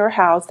stuff in your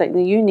house that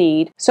you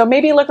need. So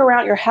maybe look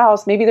around your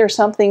house. Maybe there's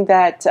something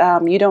that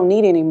you don't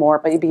need anymore,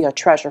 but it'd be a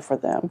treasure for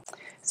them.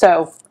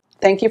 So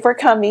thank you for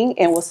coming,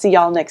 and we'll see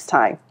y'all next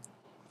time.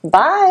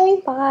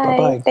 Bye. Bye.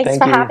 Bye-bye. Thanks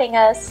for having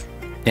us.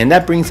 And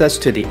that brings us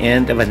to the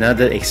end of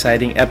another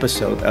exciting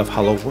episode of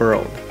Hello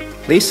World.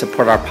 Please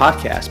support our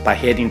podcast by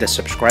hitting the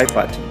subscribe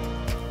button.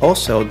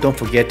 Also, don't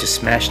forget to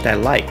smash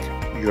that like.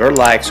 Your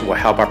likes will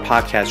help our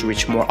podcast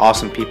reach more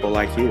awesome people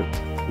like you.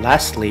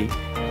 Lastly,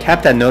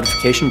 tap that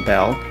notification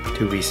bell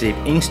to receive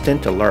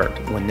instant alert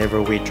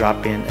whenever we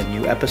drop in a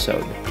new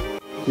episode.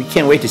 We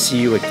can't wait to see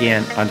you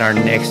again on our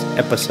next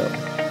episode.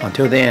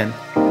 Until then,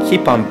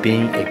 keep on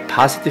being a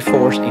positive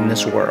force in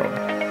this world.